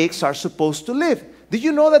that pigs are supposed to live. Did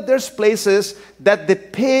you know that there's places that the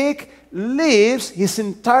pig lives his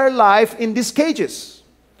entire life in these cages?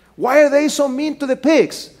 Why are they so mean to the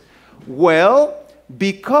pigs? Well,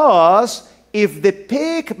 because if the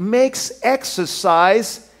pig makes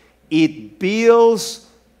exercise, it builds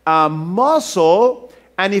a muscle,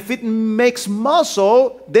 and if it makes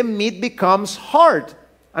muscle, the meat becomes hard.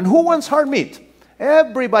 And who wants hard meat?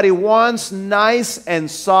 Everybody wants nice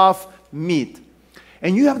and soft meat.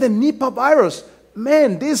 And you have the Nipah virus.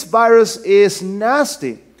 Man, this virus is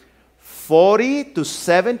nasty. 40 to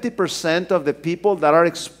 70% of the people that are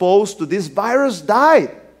exposed to this virus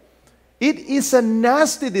died. It is a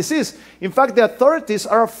nasty disease. In fact, the authorities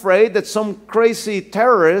are afraid that some crazy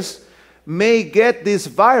terrorists may get this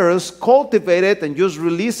virus, cultivate it, and just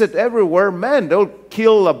release it everywhere. Man, they'll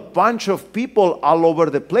kill a bunch of people all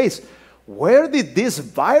over the place. Where did this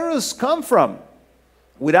virus come from?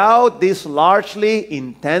 Without these largely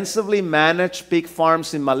intensively managed pig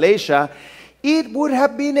farms in Malaysia, it would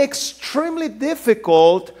have been extremely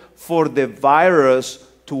difficult for the virus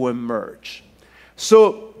to emerge.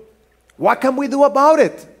 So, what can we do about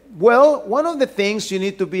it? Well, one of the things you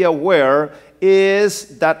need to be aware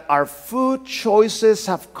is that our food choices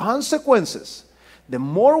have consequences. The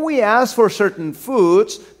more we ask for certain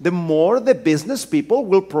foods, the more the business people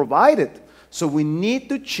will provide it. So we need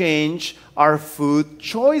to change our food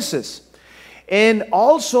choices. And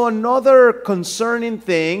also another concerning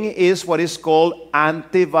thing is what is called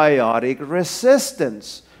antibiotic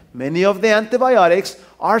resistance. Many of the antibiotics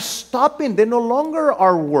are stopping. They no longer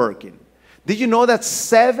are working. Did you know that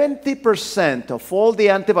 70% of all the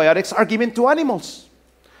antibiotics are given to animals?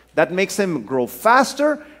 That makes them grow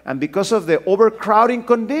faster, and because of the overcrowding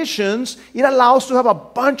conditions, it allows to have a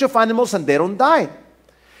bunch of animals and they don't die.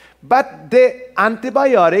 But the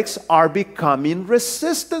antibiotics are becoming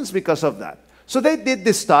resistant because of that. So they did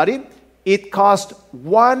this study. It cost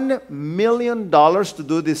 $1 million to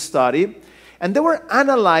do this study, and they were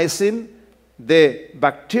analyzing the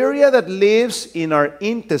bacteria that lives in our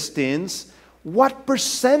intestines. What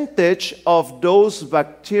percentage of those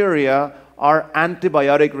bacteria are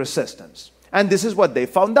antibiotic resistant? And this is what they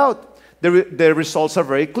found out. The results are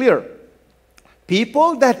very clear.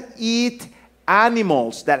 People that eat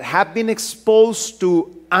animals that have been exposed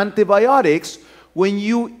to antibiotics, when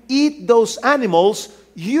you eat those animals,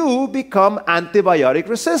 you become antibiotic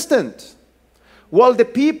resistant. Well, the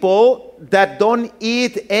people that don't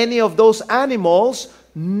eat any of those animals,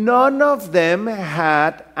 none of them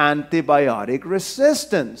had antibiotic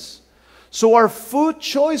resistance. So our food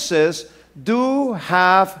choices do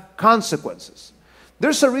have consequences.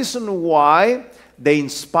 There's a reason why the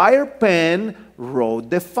inspired pen wrote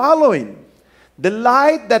the following: "The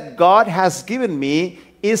light that God has given me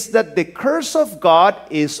is that the curse of God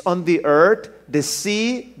is on the earth, the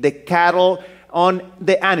sea, the cattle, on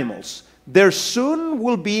the animals. There soon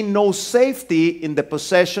will be no safety in the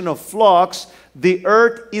possession of flocks. The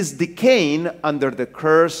earth is decaying under the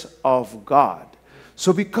curse of God."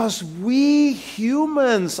 So because we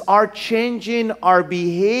humans are changing our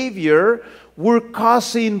behavior, we're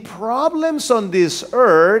causing problems on this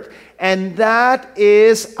earth, and that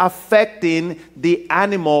is affecting the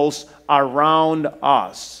animals around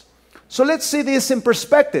us. So let's see this in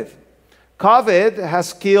perspective. COVID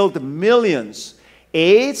has killed millions.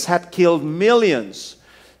 AIDS had killed millions.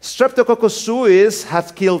 Streptococcus suis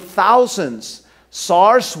has killed thousands.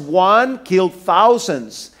 SARS-1 killed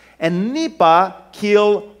thousands. And Nipah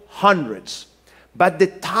killed hundreds. But the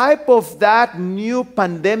type of that new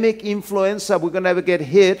pandemic influenza we're going to get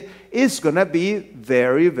hit is going to be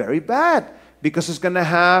very, very bad, because it's going to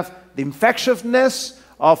have the infectiousness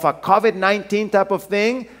of a COVID-19 type of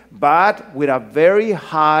thing, but with a very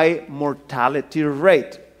high mortality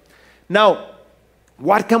rate. Now,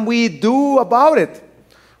 what can we do about it?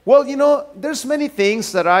 Well, there's many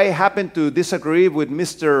things that I happen to disagree with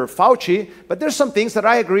Mr. Fauci, but there's some things that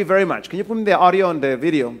I agree very much. Can you put in the audio on the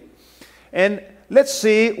video? And let's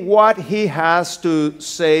see what he has to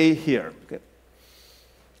say here. Okay.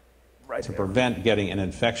 Right to prevent getting an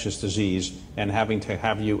infectious disease and having to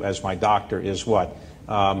have you as my doctor is what?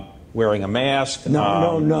 Wearing a mask?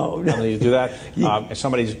 No. You do that?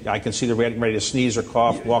 I can see they're ready to sneeze or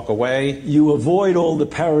cough, walk away. You avoid all the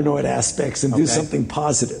paranoid aspects and do something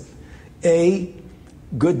positive. A,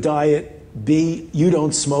 good diet. B, you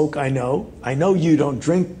don't smoke, I know. I know you don't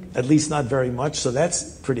drink, at least not very much, so that's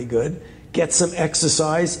pretty good. Get some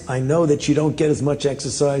exercise. I know that you don't get as much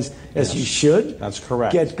exercise as you should. That's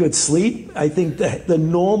correct. Get good sleep. I think that the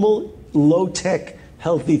normal, low-tech,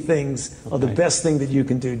 healthy things are the best thing that you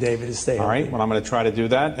can do, David, is stay healthy. All right, well, I'm going to try to do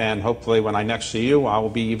that, and hopefully when I next see you, I will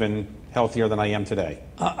be even healthier than I am today.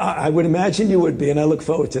 I would imagine you would be, and I look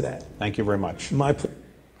forward to that. Thank you very much. My pleasure.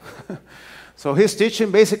 So he's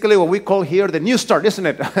teaching basically what we call here the new start, isn't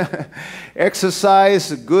it?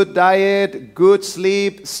 Exercise, good diet, good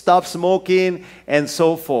sleep, stop smoking, and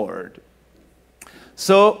so forth.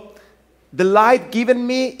 So the light given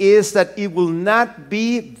me is that it will not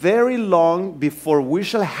be very long before we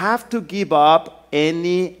shall have to give up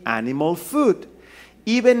any animal food.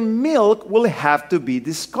 Even milk will have to be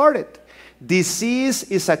discarded. Disease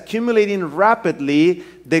is accumulating rapidly.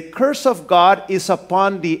 The curse of God is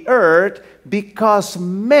upon the earth because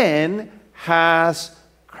man has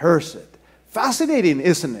cursed it. Fascinating,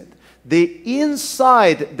 isn't it? The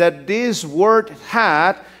insight that this word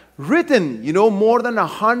had written, more than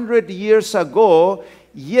 100 years ago,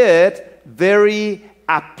 yet very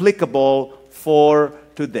applicable for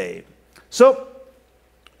today. So,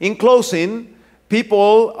 in closing,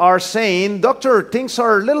 people are saying, Doctor, things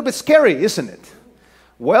are a little bit scary, isn't it?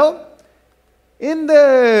 Well, in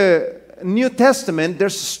the New Testament,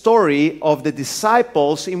 there's a story of the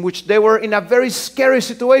disciples in which they were in a very scary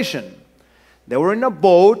situation. They were in a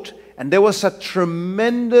boat, and there was a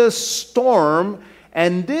tremendous storm,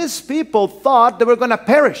 and these people thought they were going to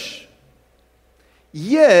perish.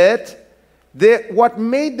 Yet, what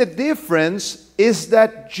made the difference is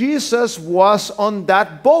that Jesus was on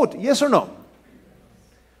that boat. Yes or no?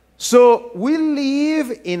 So we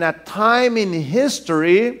live in a time in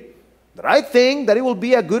history that I think that it will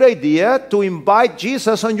be a good idea to invite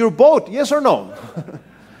Jesus on your boat. Yes or no?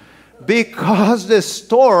 Because the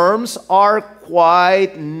storms are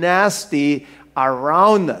quite nasty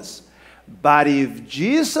around us. But if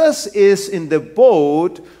Jesus is in the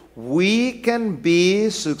boat, we can be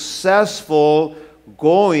successful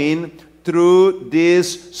going through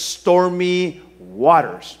these stormy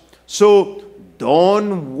waters. So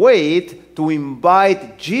don't wait to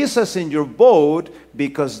invite Jesus in your boat,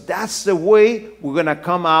 because that's the way we're going to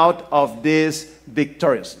come out of this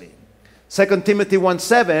victoriously. 2 Timothy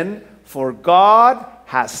 1:7, for God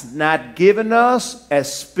has not given us a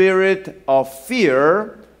spirit of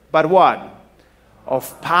fear, but what?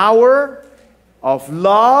 Of power, of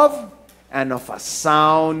love, and of a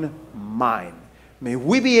sound mind. May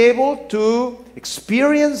we be able to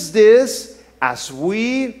experience this as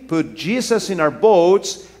we put Jesus in our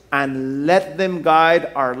boats and let them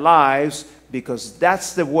guide our lives, because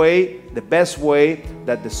that's the way, the best way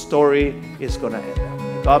that the story is going to end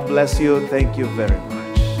up. God bless you. Thank you very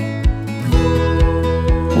much.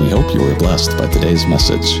 We hope you were blessed by today's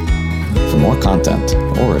message. For more content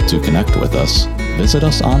or to connect with us, visit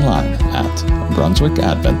us online at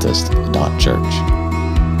brunswickadventist.church.